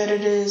 and that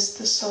it is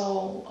the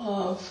soul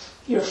of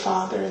your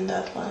father in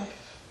that life.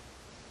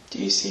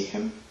 Do you see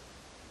him?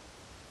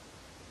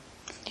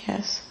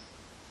 Yes.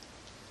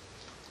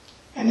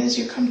 And as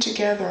you come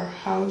together,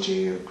 how do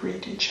you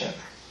greet each other?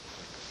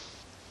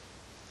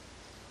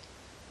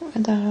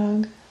 With a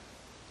hug.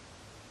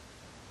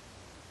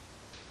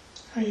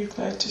 Are you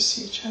glad to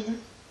see each other?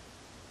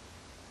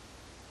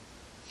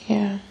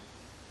 Yeah.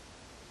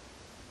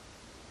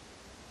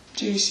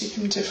 Do you see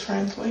him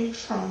differently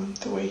from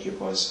the way he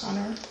was on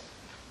Earth?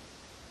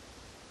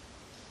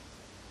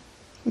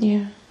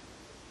 Yeah.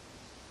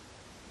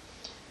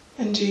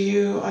 And do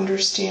you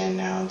understand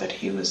now that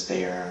he was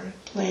there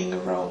playing a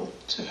role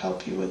to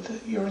help you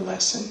with your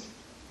lesson?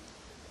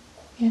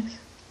 Yes.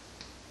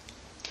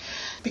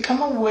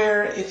 Become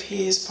aware if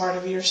he is part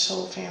of your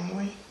soul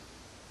family.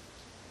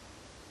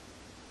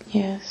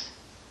 Yes.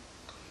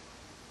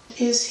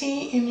 Is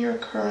he in your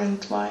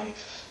current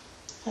life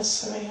as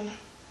Savannah?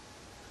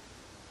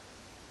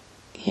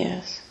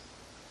 Yes.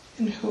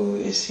 And who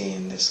is he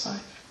in this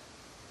life?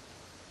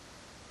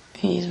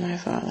 He's my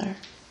father.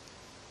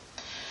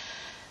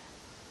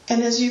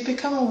 And as you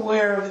become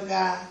aware of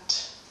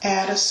that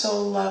at a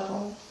soul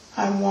level,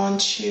 I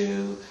want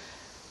you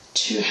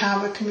to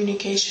have a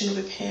communication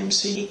with him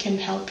so he can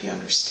help you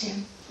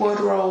understand what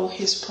role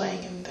he's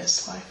playing in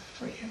this life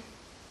for you.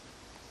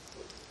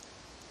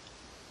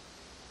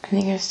 I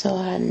think I still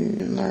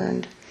hadn't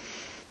learned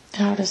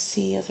how to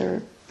see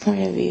other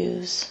point of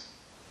views.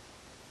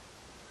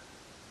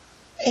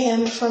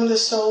 And from the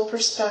soul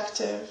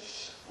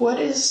perspective, what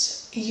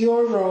is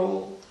your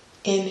role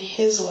in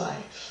his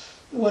life?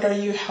 What are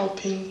you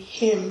helping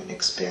him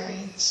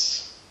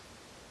experience?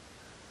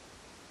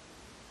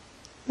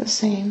 The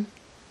same.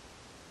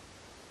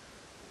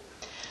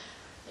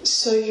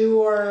 So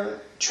you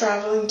are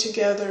traveling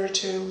together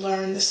to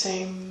learn the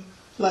same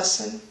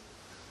lesson?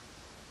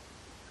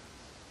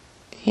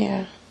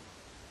 Yeah.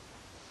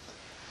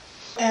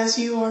 As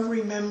you are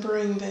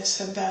remembering this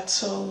at that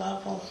soul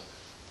level,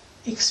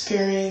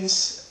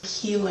 experience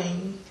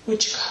healing,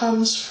 which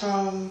comes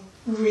from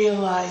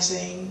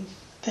realizing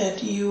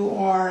that you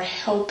are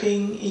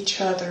helping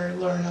each other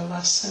learn a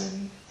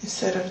lesson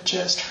instead of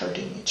just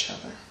hurting each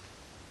other.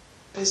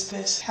 Is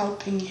this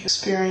helping you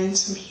experience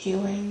some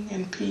healing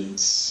and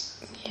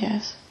peace?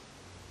 Yes.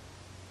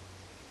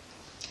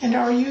 And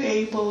are you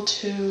able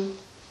to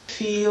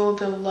feel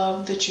the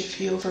love that you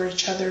feel for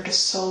each other at a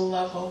soul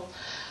level?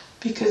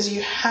 Because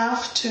you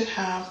have to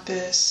have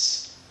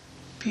this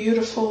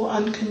beautiful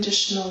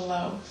unconditional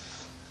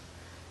love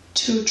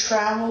to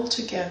travel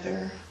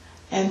together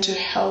and to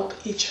help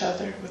each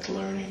other with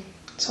learning.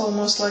 It's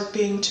almost like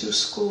being two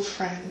school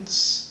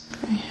friends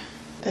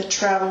that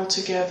travel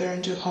together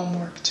and do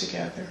homework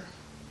together.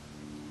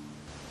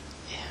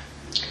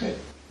 Yeah. Good.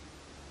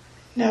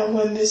 Now,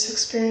 when this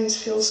experience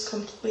feels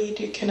complete,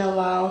 you can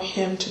allow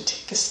him to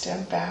take a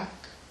step back.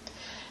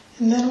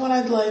 And then what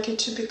I'd like you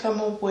to become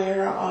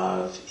aware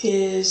of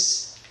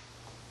is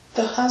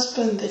the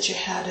husband that you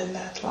had in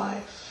that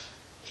life.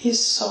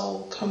 His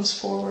soul comes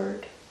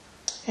forward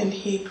and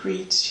he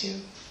greets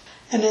you.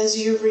 And as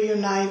you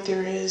reunite,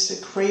 there is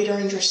a greater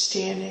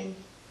understanding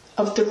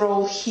of the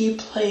role he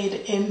played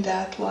in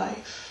that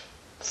life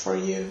for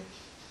you.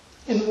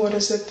 And what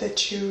is it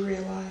that you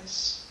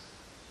realize?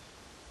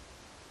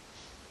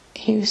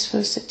 He was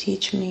supposed to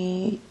teach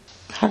me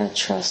how to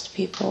trust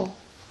people,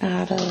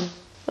 how to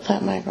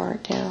let my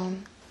guard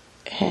down,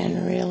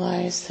 and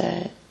realize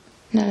that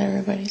not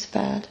everybody's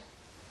bad.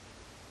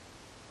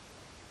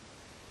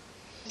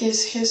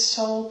 Is his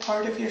soul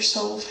part of your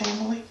soul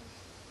family?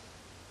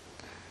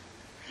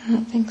 I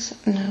don't think so,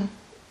 no.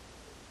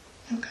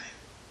 Okay.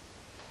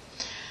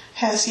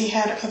 Has he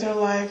had other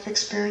life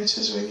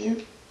experiences with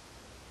you?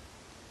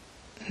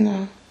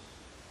 No.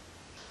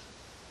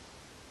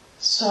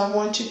 So I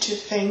want you to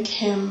thank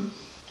him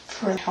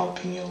for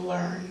helping you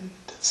learn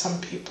that some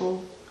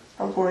people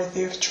are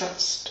worthy of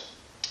trust.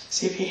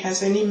 See if he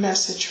has any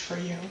message for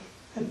you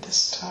at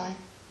this time.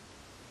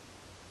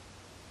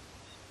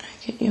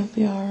 You'll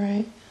be all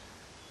right.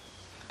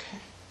 Okay.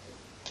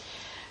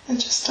 And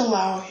just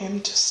allow him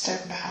to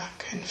step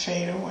back and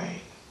fade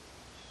away.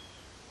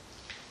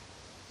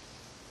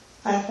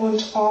 I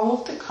want all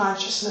of the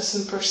consciousness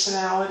and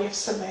personality of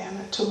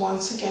Savannah to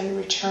once again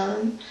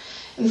return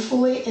and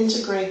fully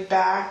integrate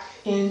back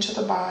into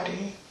the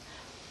body.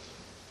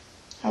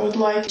 I would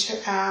like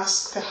to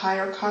ask the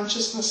higher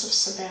consciousness of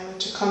Savannah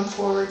to come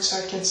forward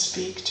so I can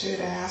speak to it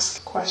and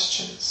ask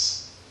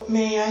questions.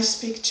 May I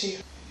speak to you?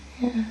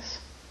 Yes.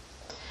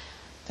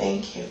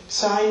 Thank you.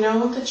 So I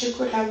know that you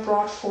could have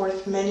brought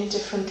forth many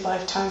different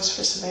lifetimes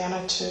for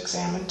Savannah to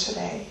examine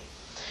today,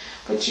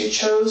 but you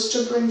chose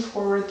to bring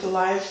forward the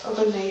life of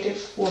a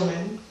Native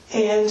woman.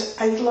 And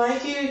I'd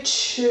like you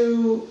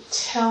to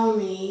tell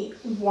me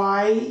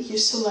why you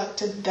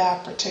selected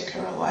that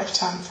particular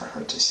lifetime for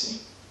her to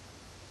see.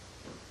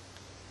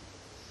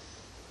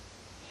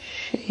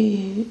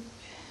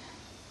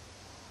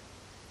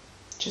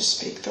 Just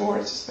speak the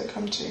words as they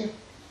come to you.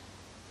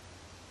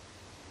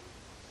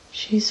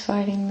 She's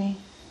fighting me.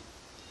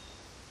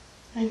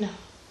 I know.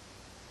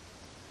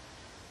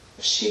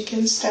 If she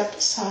can step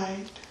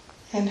aside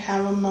and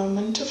have a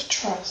moment of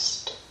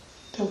trust,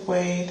 the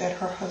way that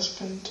her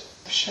husband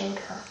showed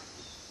her.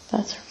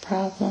 That's her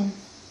problem.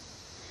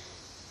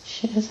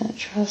 She doesn't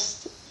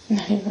trust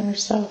not even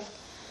herself.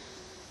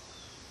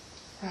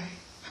 Right.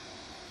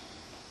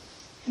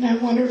 And I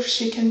wonder if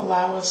she can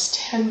allow us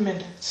 10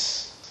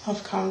 minutes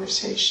of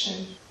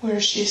conversation where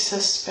she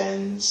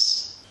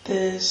suspends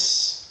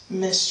this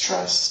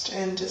mistrust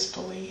and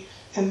disbelief.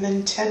 And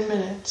then 10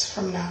 minutes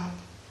from now,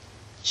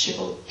 she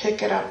will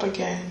pick it up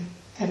again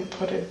and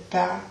put it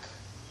back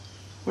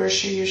where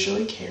she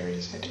usually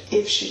carries it,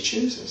 if she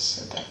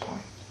chooses at that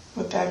point.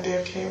 Would that be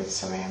okay with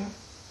Savannah?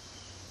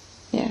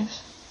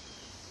 Yes.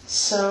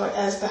 So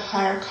as the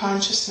higher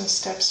consciousness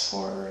steps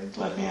forward,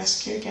 let me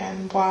ask you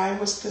again, why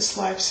was this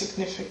life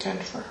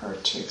significant for her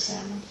to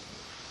examine?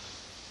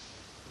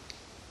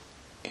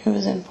 It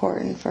was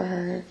important for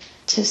her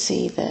to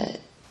see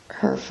that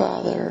her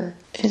father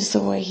is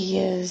the way he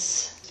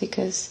is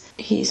because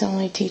he's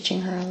only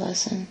teaching her a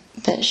lesson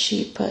that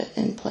she put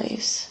in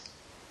place.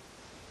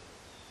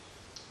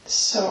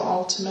 So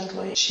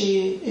ultimately,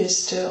 she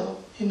is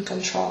still in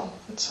control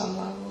at some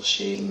level.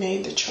 She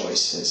made the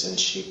choices and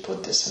she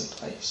put this in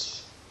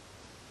place.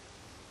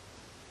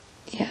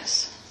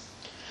 Yes.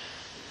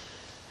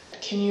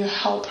 Can you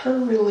help her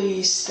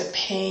release the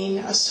pain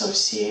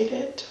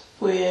associated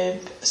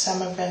with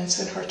some events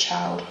in her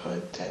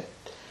childhood that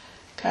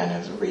kind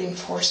of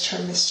reinforced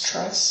her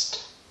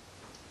mistrust?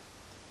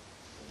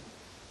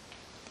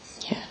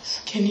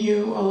 Yes. Can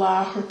you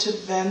allow her to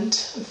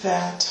vent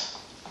that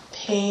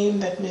pain,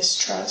 that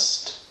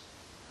mistrust,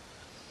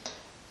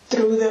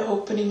 through the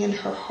opening in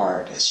her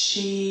heart as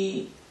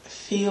she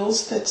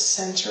feels that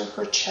center of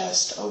her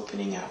chest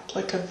opening up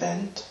like a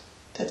vent,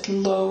 that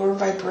lower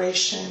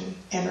vibration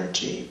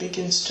energy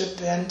begins to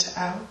vent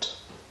out,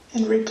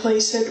 and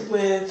replace it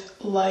with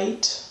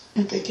light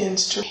and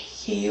begins to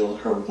heal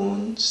her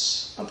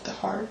wounds of the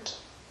heart?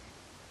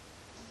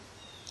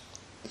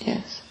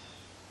 Yes.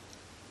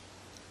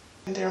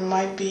 And there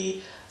might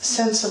be a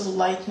sense of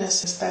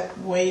lightness as that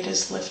weight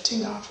is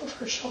lifting off of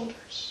her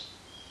shoulders.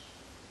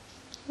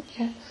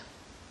 Yes.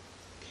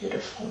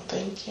 Beautiful,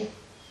 thank you.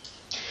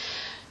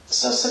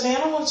 So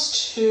Savannah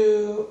wants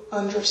to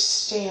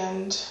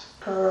understand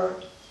her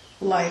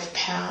life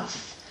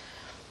path.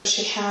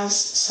 She has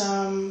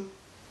some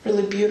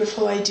really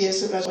beautiful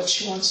ideas about what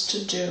she wants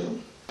to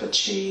do, but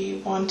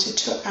she wanted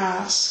to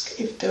ask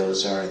if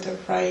those are the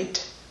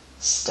right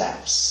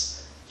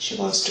steps. She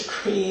wants to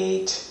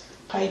create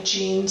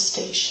hygiene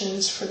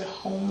stations for the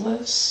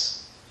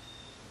homeless.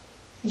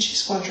 And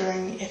she's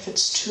wondering if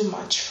it's too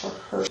much for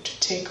her to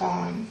take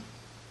on.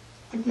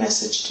 What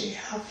message do you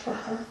have for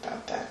her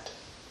about that?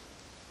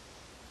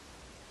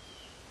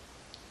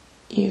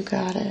 You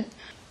got it.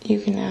 You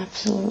can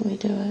absolutely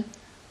do it.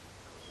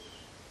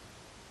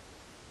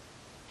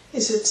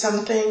 Is it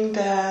something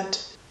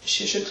that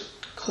she should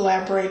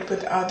collaborate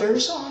with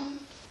others on?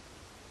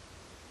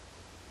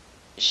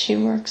 She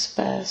works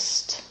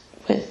best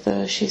with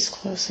those she's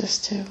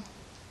closest to.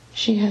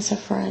 She has a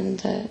friend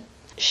that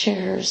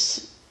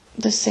shares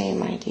the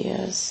same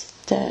ideas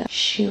that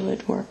she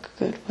would work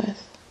good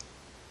with.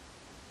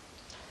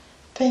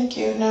 Thank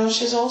you. Now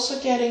she's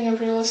also getting a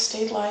real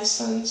estate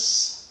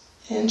license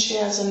and she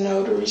has a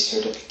notary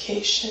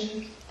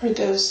certification. Are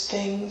those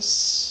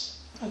things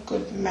a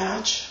good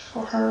match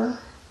for her?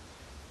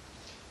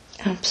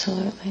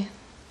 Absolutely.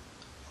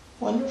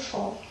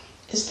 Wonderful.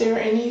 Is there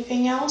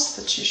anything else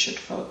that she should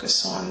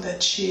focus on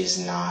that she is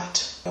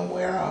not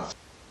aware of?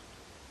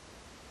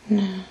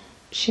 No,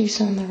 she's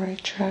on the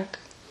right track.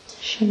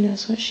 She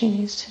knows what she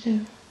needs to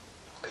do.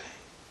 Okay.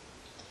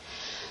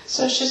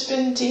 So she's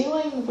been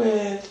dealing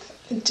with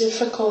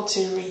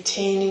difficulty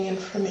retaining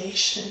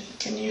information.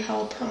 Can you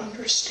help her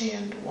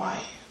understand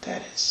why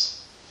that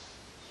is?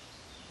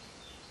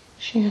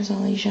 She has a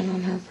lesion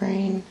on her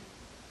brain.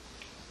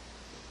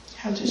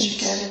 How did she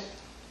get it?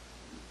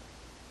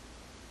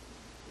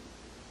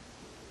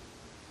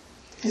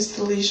 Is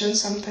the lesion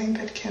something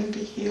that can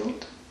be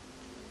healed?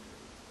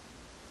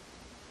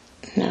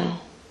 No.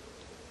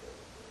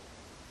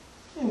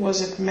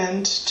 Was it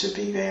meant to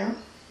be there?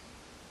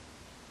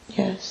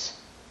 Yes.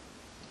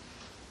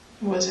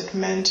 Was it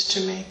meant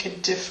to make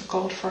it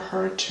difficult for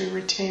her to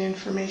retain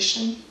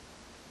information?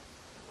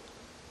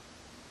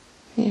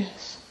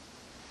 Yes.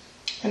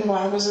 And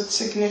why was it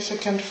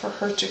significant for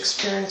her to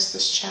experience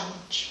this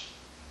challenge?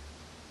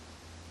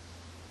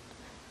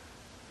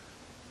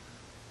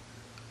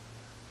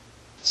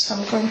 So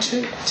I'm going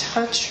to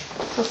touch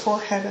her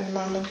forehead in a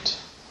moment.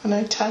 When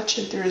I touch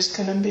it, there is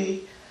going to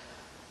be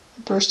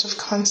a burst of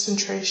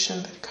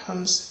concentration that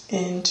comes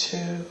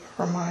into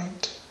her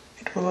mind.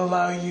 It will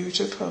allow you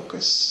to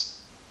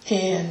focus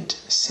and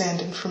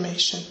send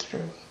information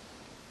through.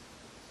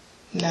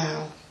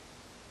 Now.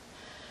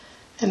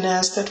 And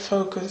as that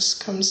focus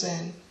comes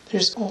in,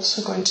 there's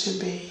also going to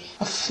be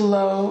a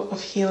flow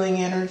of healing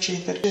energy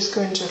that is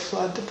going to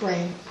flood the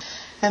brain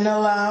and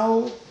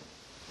allow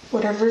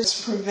whatever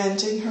is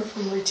preventing her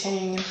from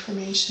retaining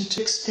information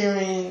to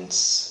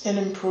experience an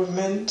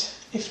improvement,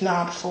 if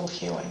not full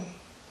healing.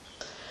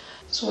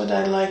 So what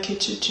I'd like you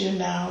to do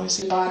now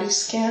is a body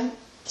scan.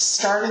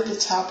 Start at the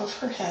top of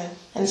her head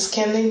and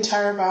scan the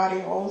entire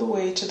body all the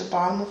way to the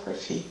bottom of her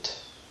feet.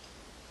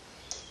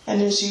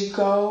 And as you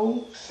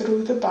go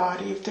through the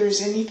body, if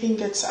there's anything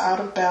that's out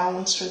of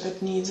balance or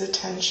that needs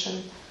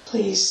attention,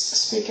 please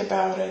speak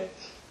about it.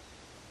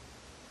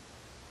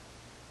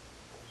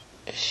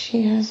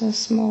 She has a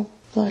small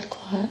blood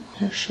clot on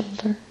her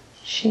shoulder.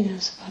 She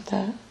knows about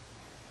that.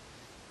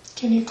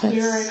 Can you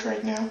clear it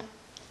right now?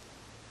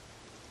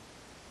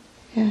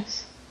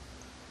 Yes.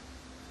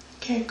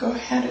 Okay, go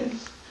ahead and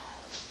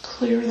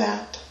clear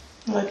that.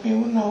 Let me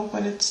know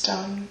when it's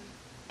done.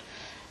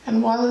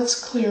 And while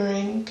it's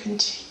clearing,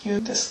 continue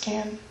the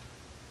scan.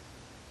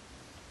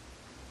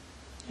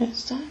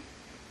 It's done.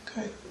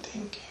 Good,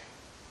 thank you.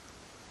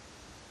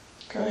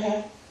 Go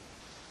ahead.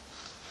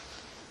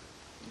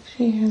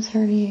 She has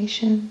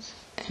herniations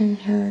in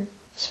her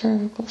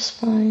cervical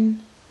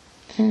spine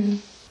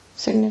and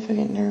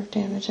significant nerve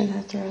damage in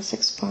her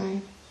thoracic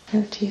spine,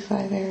 her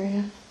T5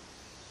 area.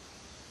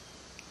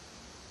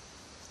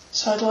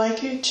 So I'd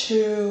like you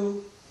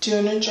to do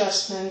an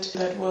adjustment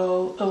that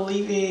will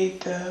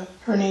alleviate the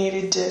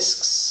herniated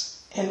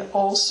discs and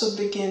also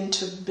begin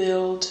to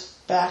build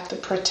back the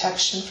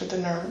protection for the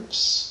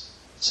nerves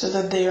so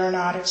that they are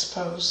not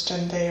exposed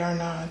and they are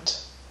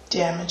not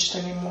damaged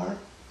anymore.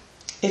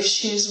 If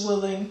she is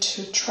willing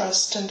to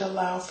trust and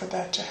allow for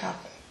that to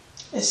happen.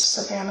 Is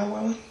Savannah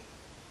willing?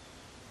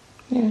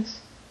 Yes.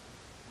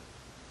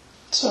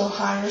 So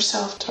higher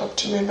self, talk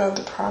to me about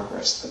the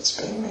progress that's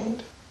being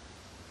made.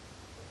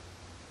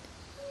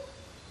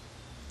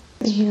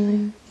 The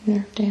healing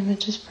nerve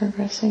damage is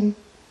progressing.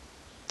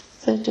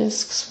 The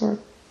discs were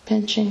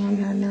pinching on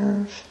her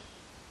nerve.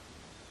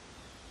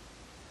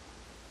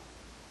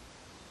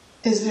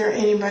 Is there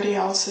anybody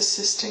else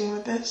assisting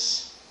with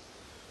this?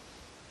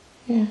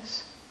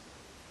 Yes.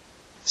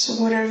 So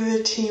whatever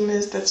the team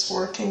is that's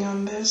working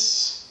on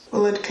this,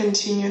 will it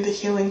continue the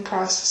healing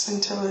process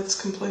until it's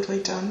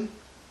completely done?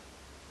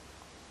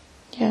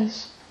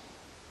 Yes.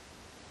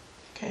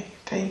 Okay,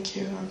 thank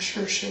you. I'm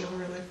sure she'll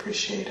really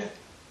appreciate it.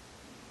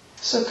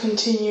 So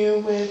continue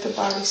with the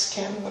body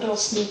scan. What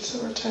else needs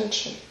our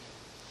attention?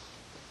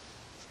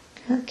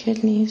 Her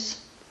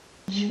kidneys.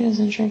 She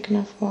doesn't drink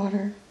enough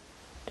water.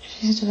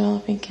 She's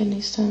developing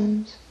kidney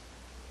stones.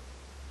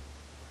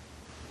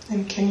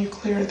 And can you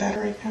clear that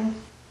right now?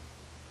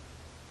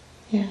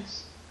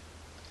 Yes.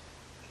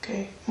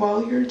 Okay,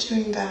 while you're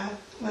doing that,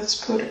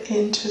 let's put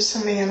into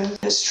Savannah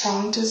a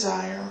strong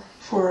desire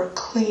for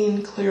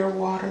clean, clear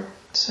water.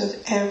 So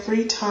that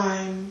every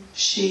time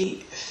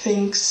she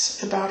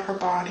thinks about her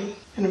body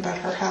and about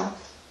her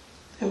health,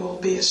 there will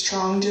be a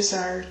strong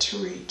desire to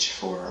reach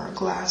for a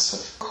glass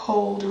of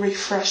cold,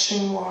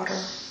 refreshing water,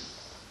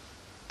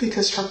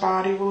 because her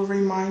body will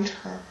remind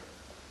her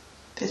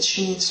that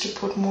she needs to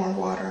put more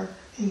water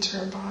into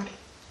her body.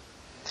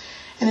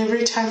 And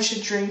every time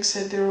she drinks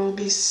it, there will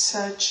be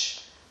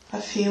such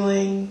a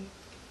feeling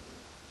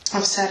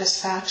of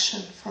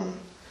satisfaction from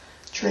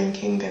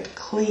drinking that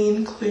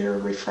clean, clear,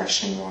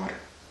 refreshing water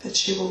that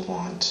she will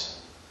want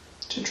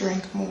to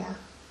drink more,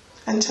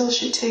 until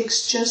she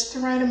takes just the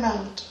right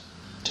amount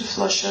to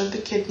flush out the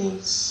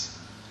kidneys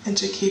and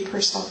to keep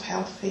herself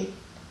healthy.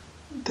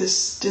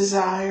 This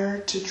desire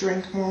to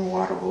drink more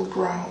water will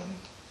grow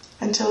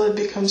until it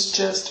becomes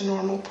just a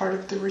normal part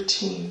of the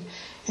routine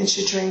and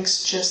she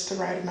drinks just the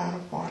right amount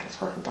of water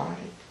for her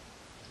body.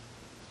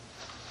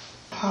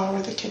 How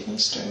are the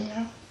kidneys doing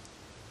now?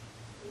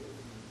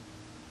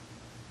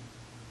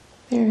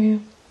 There you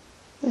go.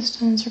 The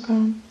stones are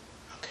gone.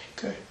 Okay,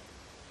 good.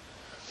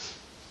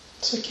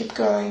 So keep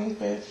going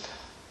with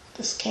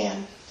the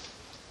scan.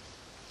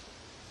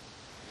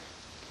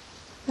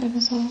 That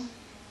is all.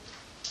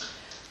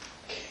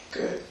 Okay,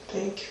 good.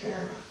 Thank you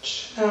very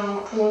much.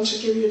 Now, I want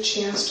to give you a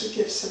chance to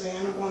give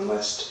Savannah one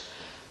last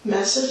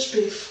message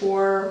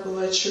before we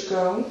let you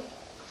go.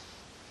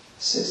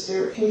 So is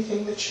there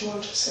anything that you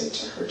want to say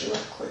to her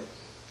directly?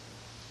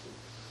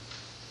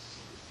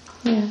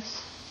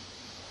 Yes.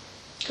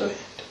 Go ahead.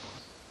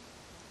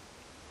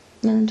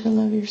 Learn to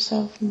love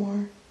yourself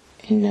more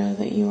and know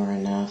that you are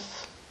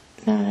enough.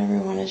 Not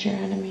everyone is your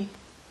enemy.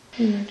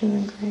 You are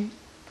doing great.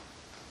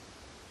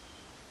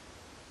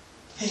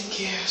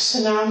 Thank you.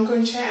 So now I'm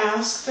going to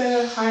ask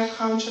the high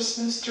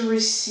consciousness to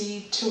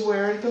recede to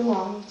where it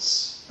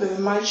belongs with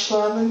much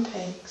love and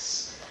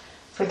thanks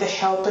for the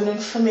help and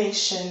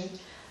information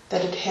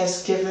that it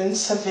has given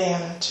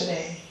Savannah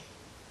today.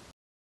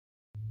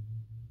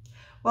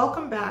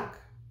 Welcome back.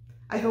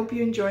 I hope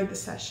you enjoyed the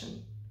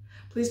session.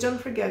 Please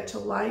don't forget to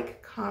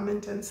like,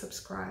 comment, and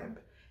subscribe.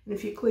 And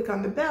if you click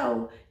on the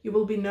bell, you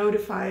will be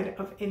notified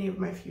of any of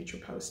my future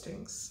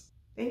postings.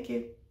 Thank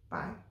you.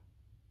 Bye.